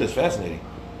 That shit is fascinating.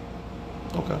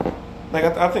 Okay.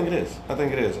 I think it is. From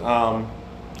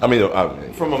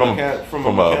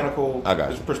a mechanical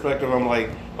perspective, I'm like,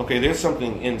 okay, there's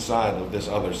something inside of this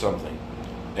other something,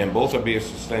 and both are being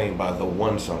sustained by the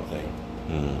one something,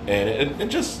 and it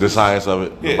just the science of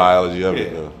it, the biology of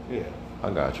it. Yeah, I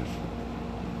got you.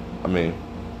 I mean,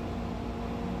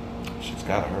 shit's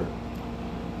gotta hurt.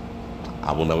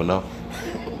 I will never know.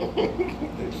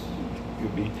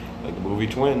 Could be like the movie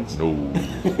Twins. No.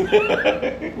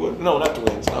 No, not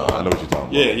Twins. I know what you're talking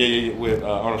about. Yeah. With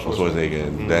Arnold Schwarzenegger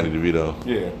and Danny DeVito.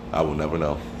 Yeah. I will never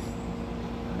know.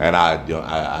 And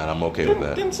I'm okay with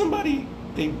that. Didn't somebody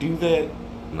they do that?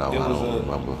 No, I don't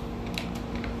remember.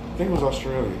 I think it was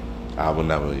Australia. I will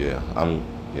never. Yeah.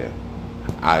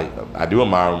 I do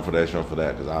admire him for that show for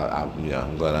that because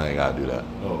I'm glad I ain't gotta do that.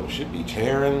 Oh, it should be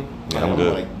tearing. Yeah, I'm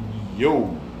good. Like,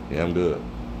 yo. Yeah, I'm good.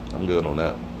 I'm good on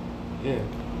that. Yeah,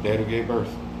 dad who gave birth.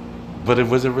 But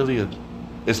was it really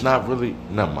it's not really.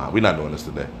 Never mind. We're not doing this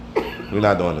today. We're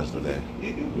not doing this today.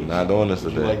 Would you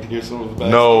like to hear some of the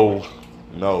backstory?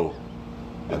 No.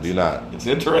 I do not. It's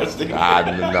interesting.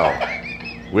 No.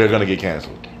 We're gonna get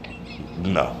canceled.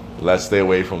 No. Let's stay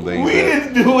away from things. We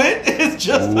didn't do it. It's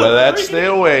just. Well, let's stay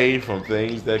away from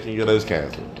things that can get us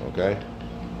canceled. Okay.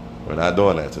 We're not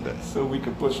doing that today. So we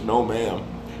can push no, ma'am,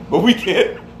 but we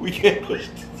can't push.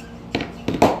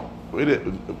 We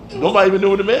didn't. Nobody even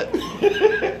knew what it meant.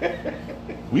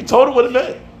 We told him what it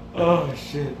meant. Oh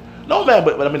shit. No, man,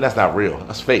 but I mean that's not real.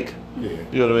 That's fake. Yeah.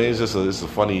 You know what I mean? It's a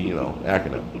funny,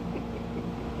 acronym.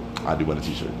 I do want a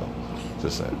T-shirt though.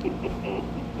 Just saying.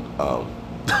 Oh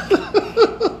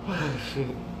shit.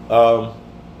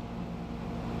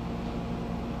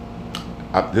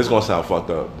 This is gonna sound fucked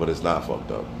up, but it's not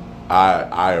fucked up.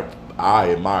 I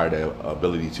admire their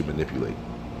ability to manipulate.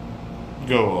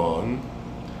 Go on.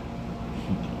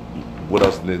 What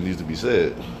else needs to be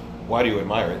said? Why do you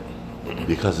admire it?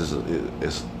 Because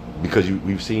it's because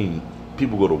we've seen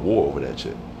people go to war over that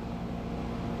shit.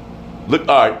 Look,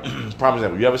 all right. Prime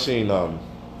example. You ever seen? I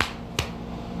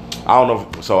don't know.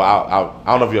 I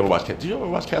don't know if you ever watched. Did you ever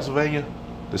watch Castlevania,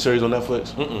 the series on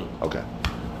Netflix? Mm-mm. Okay.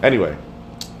 Anyway,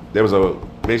 there was a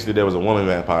woman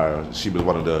vampire. She was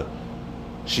one of the.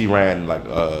 She ran like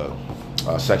a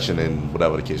section in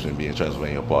whatever the case may be in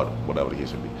Transylvania part, whatever the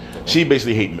case may be. Okay. She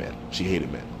basically hated men. She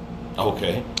hated men.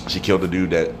 Okay. She killed the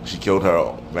dude she killed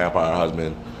her vampire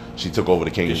husband. She took over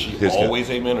the kingdom. Did she always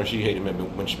hate men, or she hated men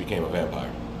when she became a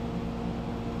vampire?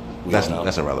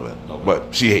 That's irrelevant. Okay.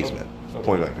 But she hates men. Okay.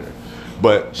 Point blank period.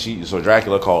 But so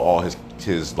Dracula called all his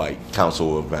like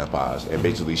council of vampires, and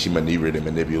basically she maneuvered and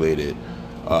manipulated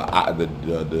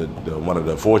the one of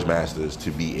the Forge Masters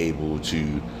to be able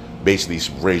to basically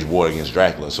wage war against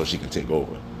Dracula so she can take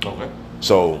over. Okay.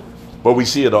 So But we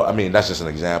see it. I mean, that's just an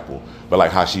example. But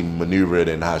like how she maneuvered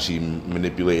and how she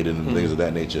manipulated and things of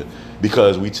that nature,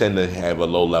 because we tend to have a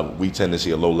low level. We tend to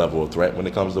see a low level of threat when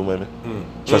it comes to women,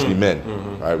 especially men.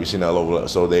 Right? We see that low level,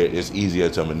 so it's easier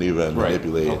to maneuver and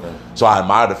manipulate. Okay. So I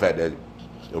admire the fact that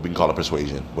we can call it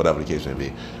persuasion, whatever the case may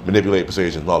be. Manipulate,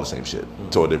 persuasion, all the same shit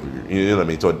to a different. You know what I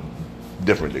mean? To a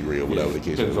different degree or whatever the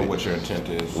case may be. Depends on what your intent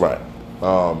is. Right.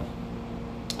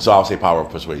 So I'll say power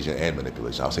of persuasion and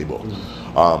manipulation. I'll say both.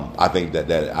 I think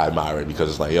that I admire it because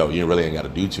it's like, yo, you really ain't got to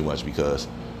do too much, because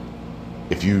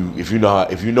if you know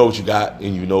what you got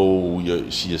and you know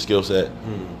your skill set,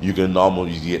 you can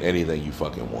almost get anything you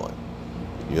fucking want.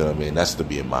 You know what I mean? That's to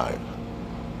be admired.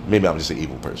 Maybe I'm just an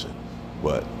evil person,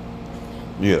 but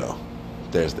you know,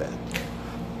 there's that.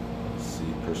 Let's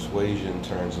see, persuasion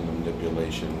turns into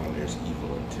manipulation when there's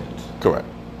evil intent. Correct.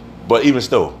 But even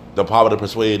still, the power to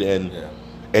persuade and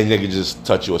they can just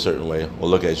touch you a certain way, or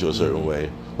look at you a certain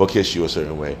way, or kiss you a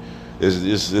certain way.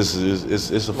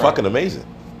 It's fucking amazing.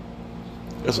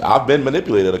 I've been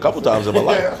manipulated a couple times in my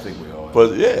life. I think we all have.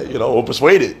 But yeah, you know, or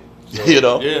persuaded. So, you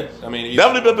know. Yeah, I mean,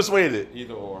 definitely been persuaded.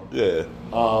 Either or. Yeah.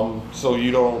 So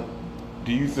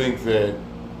do you think that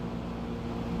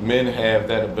men have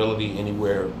that ability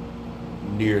anywhere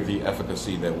near the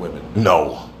efficacy that women do?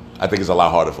 No, I think it's a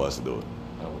lot harder for us to do it.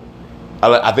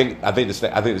 I think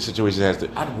the situation has to.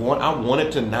 I want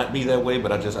it to not be that way,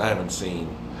 but I haven't seen.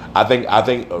 I think,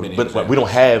 but we don't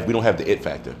have the it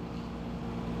factor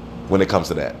when it comes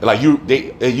to that. Like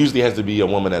it usually has to be a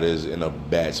woman that is in a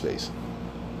bad space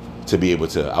to be able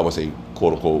to, I would say,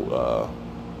 quote unquote,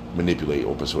 manipulate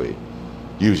or persuade.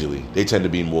 Usually, they tend to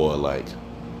be more like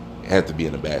have to be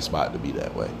in a bad spot to be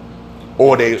that way,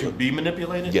 or to be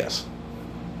manipulated. Yes.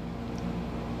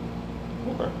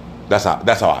 Okay. That's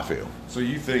how I feel. So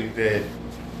you think that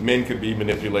men could be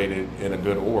manipulated in a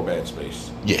good or bad space?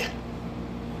 Yeah.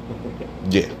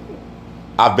 Yeah.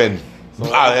 I have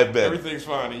been. Everything's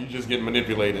fine and you just get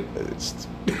manipulated.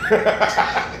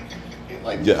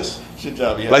 Like, yes. Shit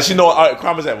job, yeah. Like she know,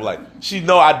 prime example, like she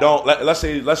know I don't, let's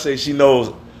say she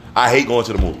knows I hate going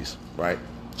to the movies, right?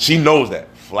 She knows that,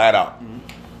 flat out.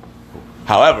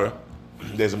 However,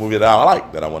 there's a movie that I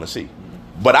like that I want to see.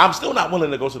 But I'm still not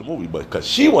willing to go to the movie, but because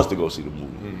she wants to go see the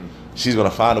movie, she's going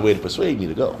to find a way to persuade me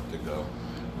to go.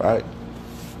 Right?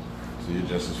 So you're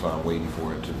just as fine waiting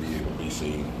for it to be able to be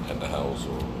seen at the house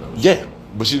or whatever. Yeah,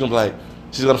 but she's going to be like,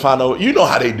 she's going to find out, you know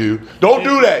how they do. Don't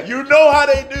do that. You know how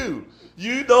they do.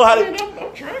 You know how they do.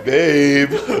 I'm trying.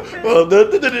 Babe.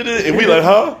 And we like,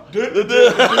 huh?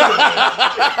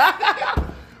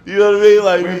 You know what I mean?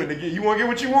 Like, wait a minute, you want to get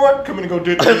what you want? Come in and go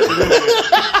do it.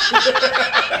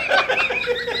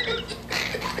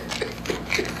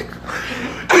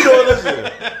 You know,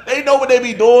 listen, they know what they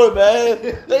be doing,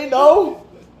 man. They know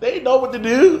what to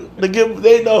do.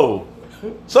 They know.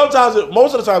 Sometimes,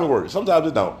 most of the time it works. Sometimes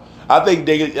it don't. I think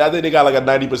they got like a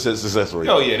 90% success rate.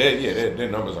 Oh yeah, their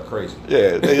numbers are crazy.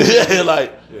 Yeah,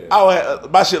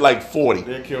 my shit like 40.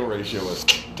 Their kill ratio is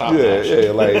top.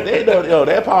 Yeah, like they know,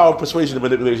 their power of persuasion and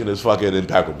manipulation is fucking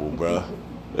impeccable, bro.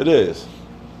 It is.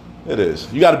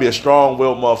 You got to be a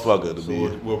strong-willed motherfucker to be.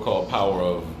 We'll call power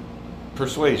of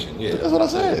persuasion. Yeah, that's what I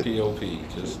said. POP.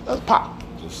 That's pop.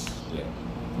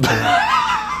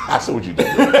 I see what you did.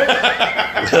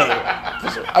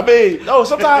 I mean, no.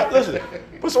 Sometimes, listen,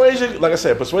 persuasion. Like I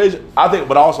said, persuasion. I think,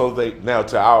 but I also think now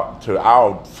to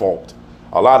our fault.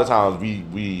 A lot of times I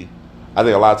think a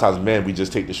lot of times men, we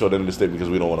just take the short end of the stick because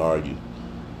we don't want to argue.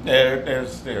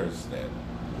 There's that.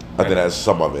 I think that's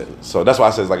some of it. So that's why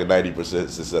I say it's like a 90%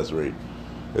 success rate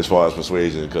as far as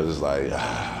persuasion, because it's like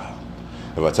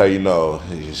if I tell you no,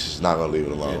 she's not gonna leave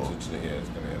it alone.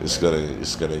 It's gonna.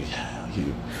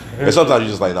 And sometimes you're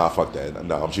just like, nah, fuck that.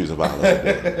 No, I'm choosing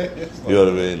violence. You know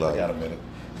what I mean? Like, I got a minute.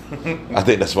 I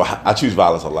think that's why I choose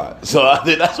violence a lot. So I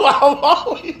think that's why I'm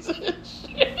always in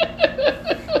shit.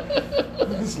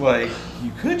 It's like,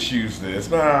 you could choose this.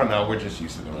 No, we're just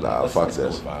used to doing Nah, let's fuck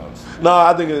this. Violence. No,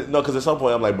 I think because at some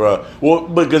point I'm like, bro. Well,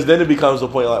 because then it becomes the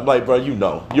point I'm like, bro, you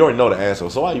already know the answer.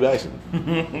 So why are you asking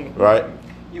me? Right?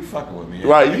 You fucking with me.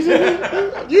 Right?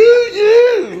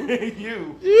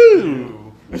 You.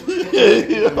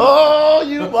 Oh,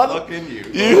 you mother.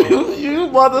 You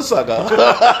mother sucker.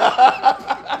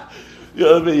 You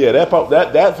know what I mean? Yeah,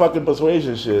 that fucking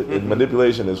persuasion shit and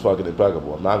manipulation is fucking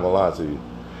impeccable. I'm not gonna lie to you.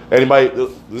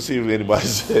 Let's see if anybody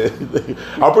said.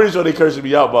 I'm pretty sure they cursing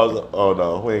me out, but I was like, oh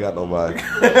no, we ain't got no mind.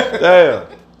 Damn,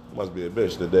 must be a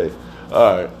bitch today.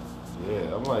 All right.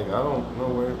 Yeah, I'm like, I don't know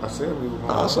where I said we were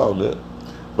going. I saw that,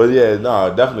 but yeah, no, I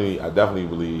definitely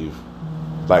believe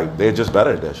like they're just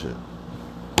better at that shit.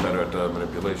 Better at that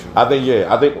manipulation. I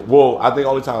think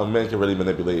only time men can really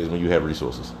manipulate is when you have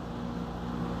resources.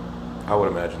 I would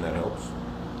imagine that helps.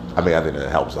 I mean, I think that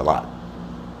helps a lot.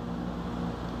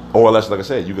 Or unless, like I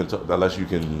said, unless you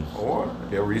can. Or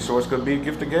their resource could be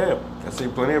gift of gab. I see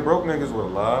plenty of broke niggas with a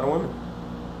lot of women.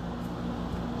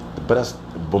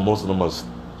 But most of them are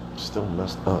still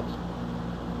messed up.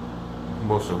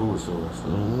 Most of who is so messed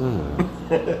up?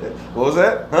 What was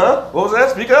that? Huh? What was that?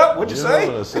 Speak up. What'd you say?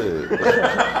 What I said.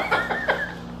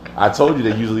 I told you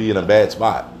they're usually in a bad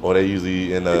spot, or they're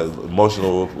usually in a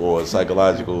emotional or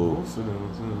psychological. What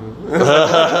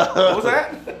was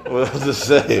that? Well, I was just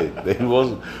saying,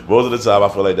 most of the time I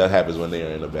feel like that happens when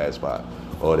they're in a bad spot,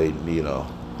 or they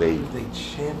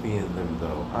champion them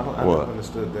though. I what? never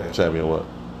understood that. Champion what?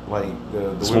 Like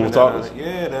the Smooth women talkers?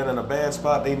 they're in a bad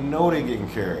spot. They know they're getting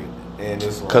carried, and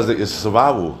it's Because it's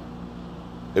survival.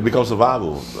 It becomes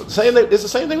survival. It's the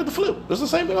same thing with the flip. It's the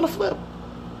same thing on the flip.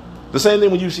 The same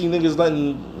thing when you see niggas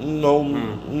letting,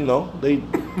 they.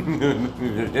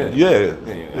 Yeah.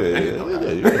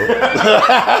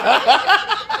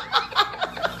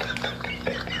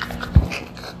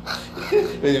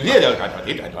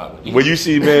 When you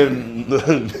see men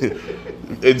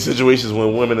in situations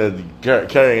when women are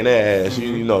carrying their ass,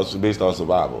 it's based on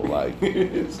survival. Like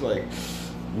it's like,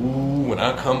 ooh, when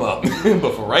I come up,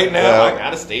 but for right now, I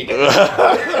gotta stay down.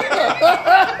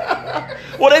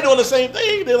 Well, they doing the same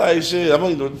thing. They're like, shit, I'm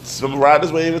gonna ride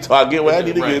this wave until I get where I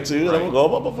need to get to, and I'm gonna go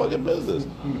about my fucking business.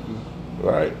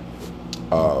 Right.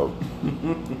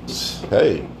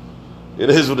 Hey, it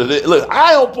is what it is. Look,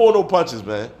 I don't pull no punches,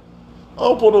 man.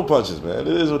 It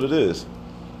is what it is.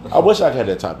 I wish I had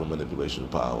that type of manipulation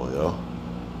power, yo.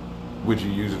 Would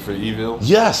you use it for evil?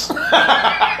 Yes.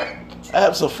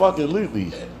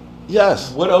 Absolutely.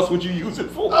 Yes. What else would you use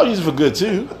it for? I'll use it for good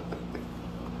too.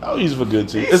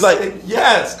 It's like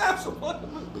yes, absolutely.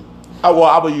 I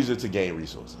would use it to gain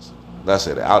resources. That's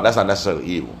it. That's not necessarily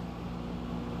evil.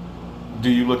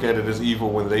 Do you look at it as evil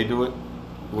when they do it?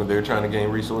 When they're trying to gain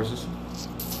resources?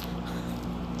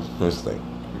 Let's think.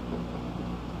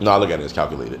 No, I look at it as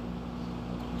calculated.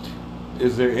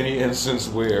 Is there any instance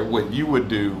where what you would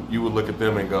do, you would look at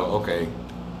them and go, okay,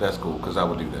 that's cool, because I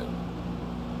would do that?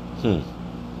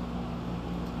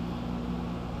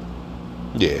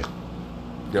 Yeah.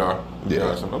 Yeah. Yeah.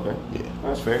 Okay. Yeah.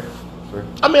 That's fair.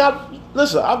 I mean,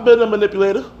 I've been a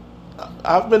manipulator.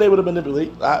 I've been able to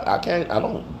manipulate. I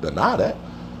don't deny that.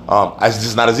 It's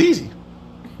just not as easy.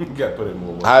 You gotta put in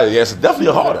more work. It's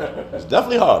definitely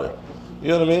harder. You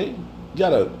know what I mean? You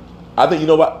gotta. I think, you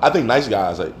know what? I think nice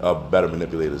guys are better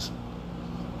manipulators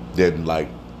than like.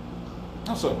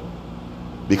 How so?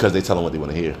 Because they tell them what they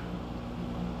want to hear.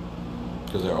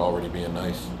 Because they're already being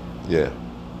nice. Yeah.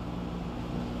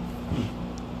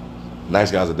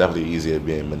 Nice guys are definitely easier at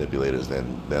being manipulators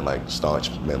than like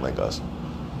staunch men like us.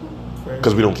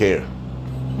 Because we don't care.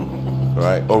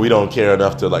 Right? Or we don't care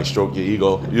enough to like stroke your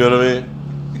ego. You know what I mean?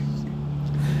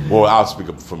 Well, I'll speak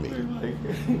up for me. Like,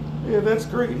 yeah, that's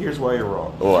great. Here's why you're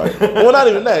wrong. All right. Well, not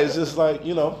even that. It's just like,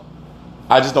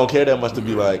 I just don't care that much to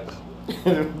be like,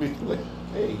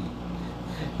 hey,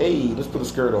 let's put a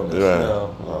skirt on this. Right.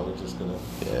 No, we're just gonna.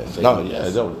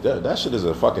 That shit is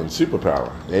a fucking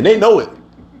superpower, and they know it.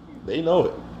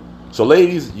 So,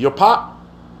 ladies, your power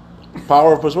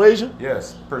of persuasion.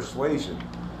 Yes, persuasion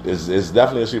is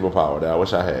definitely a superpower that I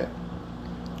wish I had,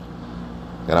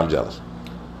 and I'm jealous.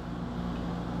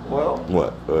 Well,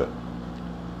 what? Never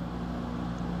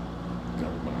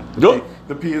mind. Go.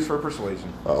 The P is for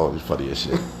persuasion. Oh, you're funny as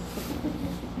shit.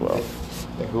 Well,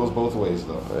 that goes both ways,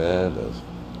 though. Yeah, it does.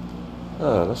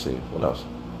 Let's see. What else?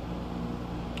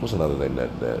 What's another thing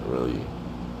that really,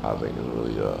 I think is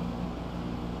really,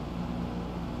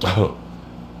 no,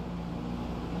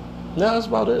 that's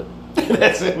about it.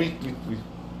 That's it. We've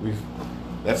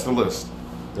that's the list.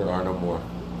 There are no more.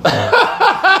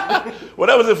 Well,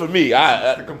 that was it for me.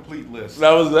 The complete list.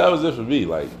 That was it for me.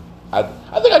 Like, I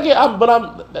think I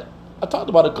talked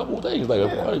about a couple of things, like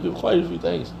quite a few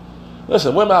things.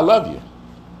 Listen, women, I love you.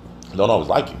 I don't always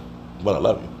like you, but I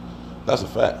love you. That's a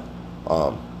fact.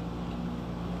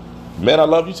 Men, I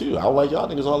love you too. I don't like y'all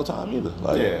niggas all the time either.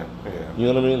 Like, yeah. You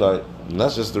know what I mean? Like, and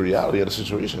that's just the reality of the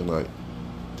situation. Like,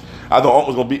 I thought Aunt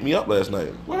was gonna beat me up last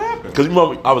night. What happened? Because you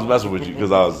remember I was messing with you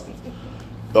because I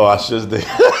should have.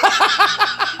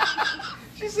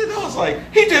 She said, I was like,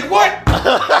 he did what?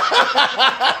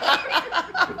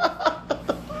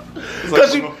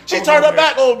 Because she turned her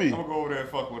back on me. I'm gonna go over there and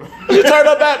fuck with her. She turned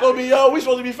her back on me, yo. We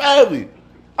supposed to be family.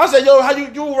 I said, yo, how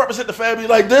you represent the family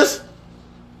like this?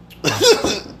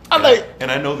 And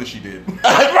I know that she did.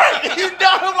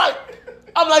 Right?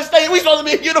 I'm like, stay. We supposed to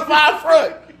be a unified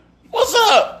front. What's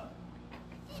up?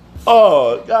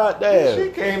 Oh, goddamn.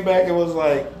 She came back and was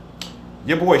like,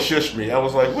 your boy shushed me. I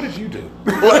was like, what did you do?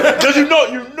 Because you know,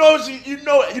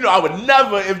 I would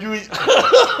never if you.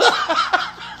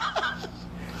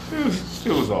 It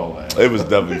was all that. It was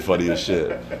definitely funny as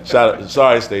shit.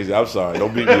 Sorry, Stacey. I'm sorry.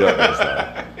 Don't beat me up next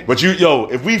time. But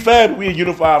if we fab, we a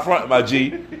unified front, my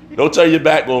G. Don't turn your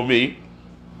back on me.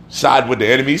 Side with the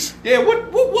enemies. Yeah.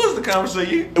 What was the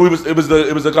conversation? It was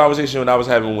the conversation when I was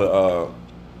having with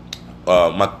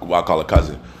I call her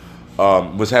cousin.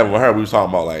 Was having with her. We was talking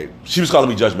about like she was calling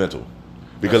me judgmental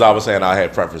because I was saying I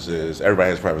had preferences. Everybody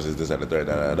has preferences. This and the third.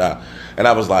 And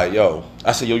I was like,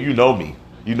 I said, you know me.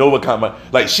 You know what kind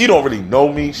of like she don't really know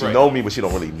me. She know me, but she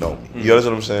don't really know me. You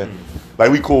understand what I'm saying? Like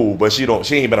we cool, but she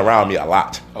ain't been around me a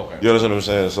lot. Okay. You understand what I'm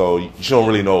saying? So she don't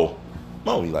really know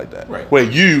me like that. Right. Where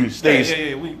you,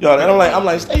 Stacey, and I'm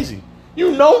like Stacey,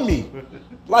 you know me.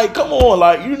 Like, come on,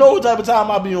 like you know what type of time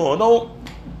I be on. Don't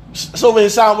so they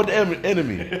sound with the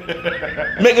enemy,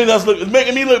 making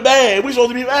me look bad. We supposed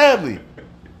to be family.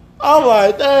 I'm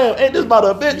like, damn, ain't this about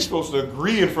a bitch? You're supposed to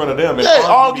agree in front of them and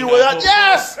argue with her.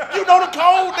 Yes! You know the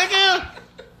code, nigga.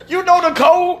 You know the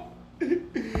code.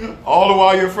 All the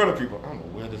while you're in front of people. I don't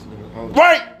know where this nigga.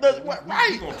 Right.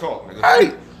 We gonna talk, nigga.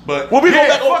 Right. But when we go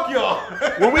back fuck y'all.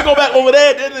 When we go back over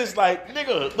there, then it's like,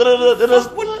 nigga, what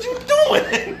are you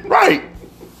doing? Right.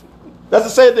 That's the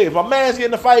same thing. If my man's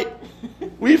getting a fight,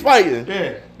 we fighting.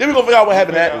 Yeah. Then we gonna figure out what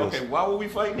happened afterwards. Okay, why were we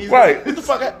fighting these Right. guys? What the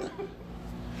fuck happened?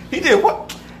 He did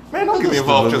what? Man, don't get me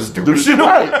involved with your stupid shit.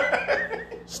 Right.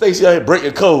 Stacey out here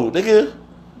breaking code, nigga.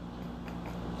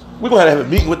 We gonna have a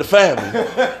meeting with the family.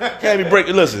 Can't be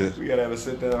breaking. Listen. We gotta have a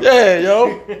sit down. Yeah,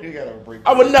 yo. You gotta break.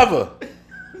 I would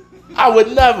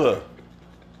never.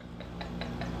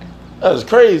 That's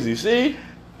crazy. See?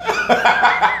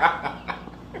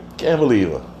 Can't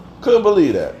believe her. Couldn't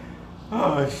believe that.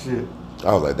 Oh shit.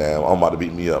 I was like, damn, I'm about to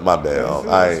beat me up. My bad. I'm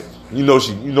like, she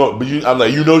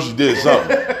did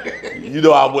something. You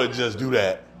know I wouldn't just do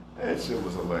that. That shit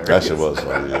was hilarious. That shit was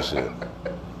funny as shit.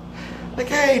 Like,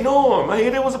 hey, Norm, I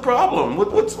hear there was a problem.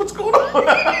 What's going on?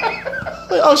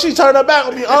 Like, she turned her back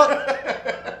on me,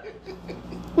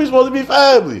 We supposed to be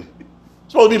family.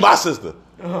 Supposed to be my sister.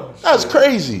 Oh, that's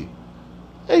crazy.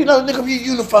 Hey, nigga, we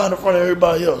unified in front of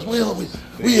everybody else. We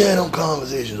had them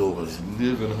conversations over there.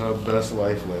 Living her best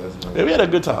life last night. Yeah, we had a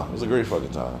good time. It was a great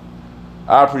fucking time.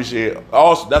 I appreciate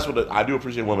also. That's what I do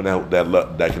appreciate women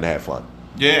that can have fun.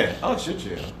 Yeah. Oh shit,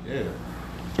 yeah.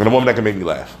 And a woman that can make me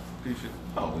laugh.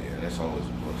 Oh yeah, that's always a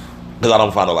plus. Because I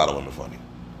don't find a lot of women funny.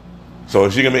 So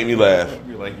if she can make me laugh,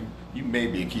 you're like you may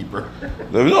be a keeper.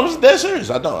 No, I'm dead serious.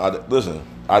 I don't. Listen.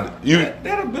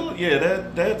 That ability,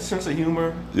 that sense of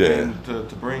humor, and to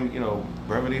bring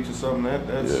brevity to something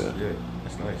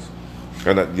that's nice.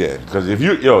 And because if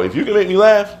you can make me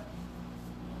laugh,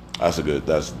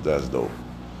 that's dope.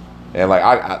 And like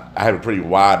I have a pretty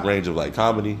wide range of like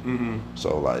comedy,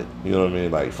 so like you know what I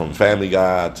mean, like from Family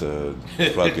Guy to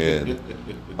fucking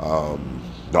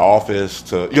The Office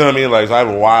to you know what I mean, like so I have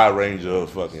a wide range of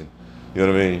fucking. You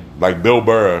know what I mean? Like Bill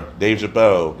Burr, Dave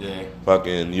Chappelle,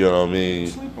 fucking, you know what I mean?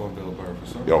 Sleep on Bill Burr for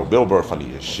some reason. Bill Burr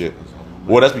funny as shit.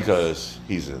 Well, that's because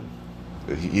he's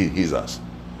us,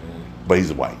 but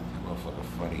he's white. Motherfucker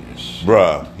funny as shit.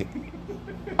 Bruh,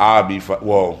 I'd be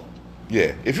well,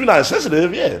 yeah. If you're not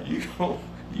insensitive, yeah. You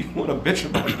want to bitch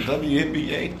about the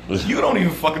WNBA? You don't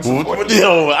even fucking support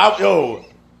Yo,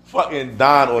 fucking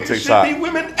Don on TikTok. Should be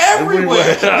women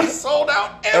everywhere. Should be sold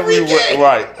out every day.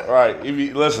 Right. If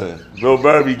you listen, Bill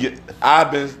Burr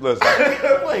I've been listen.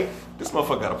 Like this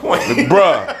motherfucker got a point,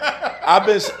 bruh. I've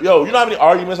been you know how many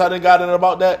arguments I done got in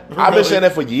about that? Really? I've been saying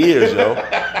that for years, yo.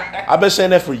 I've been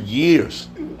saying that for years.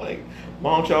 Like,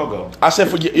 why don't y'all go? I said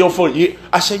for years.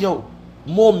 I said,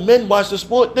 more men watch the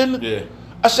sport than. Yeah.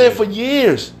 I said for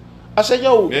years. I said,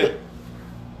 Yeah.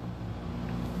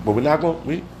 But we're not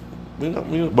going.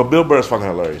 But Bill Burr is fucking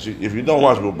hilarious. If you don't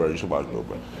watch Bill Burr, you should watch Bill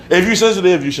Burr. If you're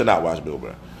sensitive, you should not watch Bill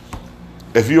Burr.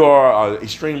 If you are an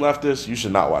extreme leftist, you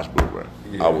should not watch Bill Burr.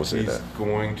 Yeah, I will say that. He's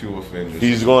going to offend you.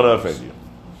 He's going to offend you.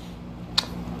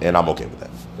 And I'm okay with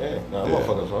that. Yeah,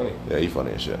 motherfucker's funny. Yeah, he's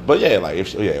funny as shit. But yeah, like if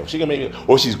she can make me,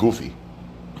 or she's goofy.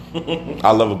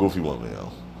 I love a goofy woman,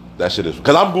 yo. That shit is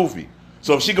because I'm goofy.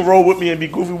 So if she can roll with me and be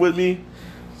goofy with me,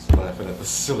 just laughing at the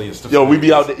silliest of things. We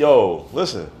be out there. Yo,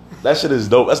 listen. That shit is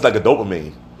dope. That's like a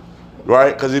dopamine,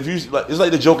 right? Because if you like, it's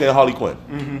like the Joker and Harley Quinn.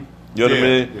 Mm-hmm. You know what I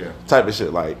mean? Yeah. Type of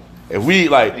shit. Like if we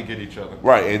like, they get each other,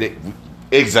 right? And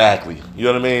exactly. You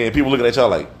know what I mean? And people looking at y'all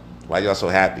like, why y'all so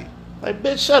happy? Like,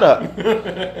 bitch, shut up.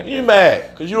 You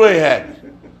mad because you ain't happy.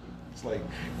 It's like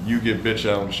you get bitch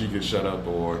out and she gets shut up,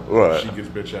 or she gets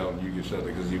bitch out and you get shut up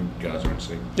because you guys are in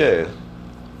sync. Yeah.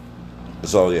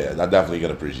 So yeah, I definitely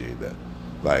can appreciate that.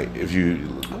 Like if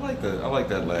you, I like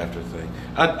that laughter thing.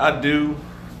 I do.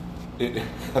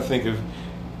 I think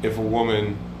if a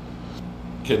woman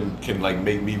can like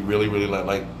make me really really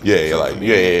like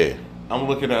yeah. I'm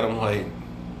looking at them like,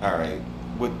 all right,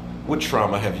 what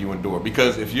trauma have you endured?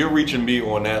 Because if you're reaching me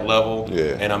on that level,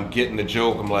 and I'm getting the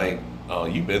joke, I'm like, oh,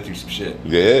 you've been through some shit.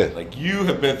 Yeah, like you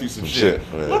have been through some shit.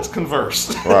 Yeah. Let's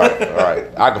converse.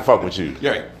 Right. I can fuck with you.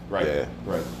 Yeah, right. Yeah,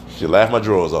 right. She laughed my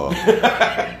drawers off.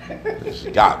 She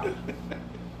got me.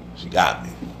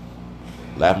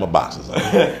 Laughed my boxes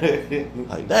off.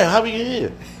 Like, damn, how we get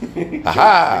here?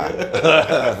 Ha.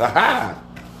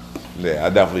 Yeah, I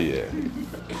definitely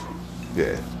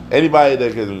yeah. Anybody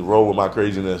that can roll with my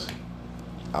craziness,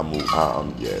 I'm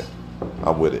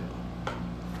with it.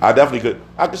 I definitely could.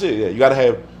 I can see it. Yeah,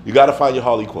 you gotta find your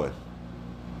Harley Quinn.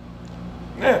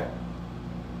 Yeah,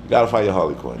 you gotta find your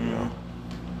Harley Quinn. You know,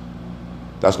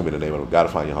 that's gonna be the name of it. Gotta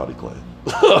find your Harley Quinn.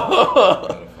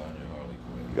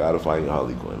 Gotta find your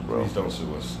Harley Quinn, bro. Please don't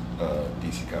sue us,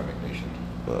 DC Comic Nation.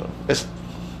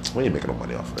 We ain't making no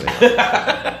money off of it.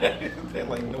 They're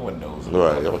like, no one knows.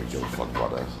 Right, nobody give a fuck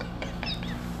about us.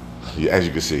 Yeah, as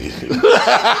you can see.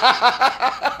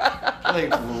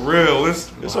 Like, for real.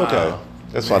 It's okay.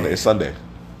 It's Sunday. It's Sunday.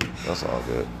 That's all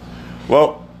good.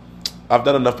 Well, I've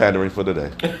done enough pandering for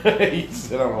today. You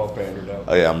said I'm all pandered out.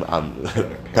 Oh, yeah, I'm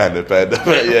pandered.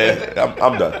 Yeah,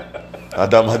 I'm done. I've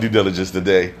done my due diligence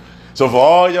today. So for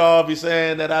all y'all be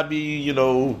saying that I be,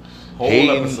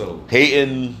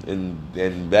 hating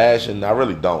and bashing, I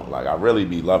really don't. Like, I really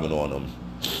be loving on them.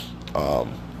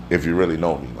 If you really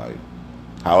know me, like,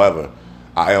 however,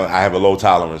 I have a low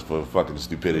tolerance for fucking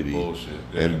stupidity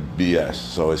and BS.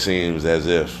 So it seems as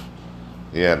if,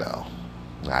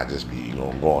 I just be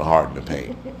going hard in the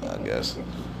paint, I guess.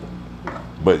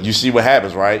 But you see what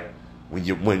happens, right? When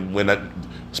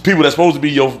people that's supposed to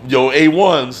be your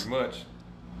A1s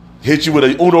hit you with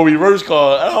an Uno reverse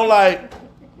card, and I'm like,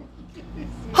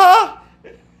 huh?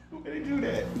 Why they do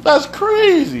that? That's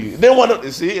crazy. They want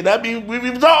to see, and that be we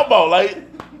talking about like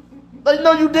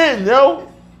no, you didn't, yo.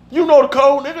 You know the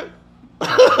code, nigga.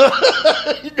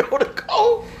 You know the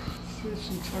code.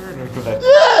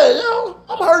 Yeah, yo.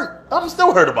 I'm hurt. I'm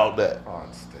still hurt about that.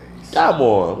 On stage. Come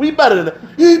on. We better than that.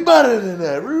 You better than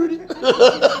that, Rudy.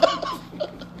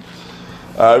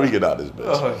 All right, we get out this bitch.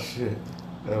 Oh, shit.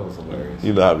 That was hilarious.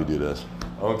 You know how we do this.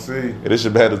 See. And it's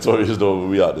your mandatory store,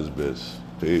 we out this bitch.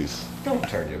 Peace. Don't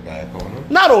turn your back on him.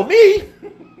 Not on me.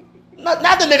 Not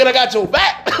the nigga that got your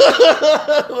back.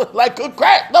 Like good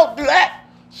crack. Don't do that.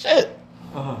 Shit.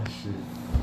 Oh, shit.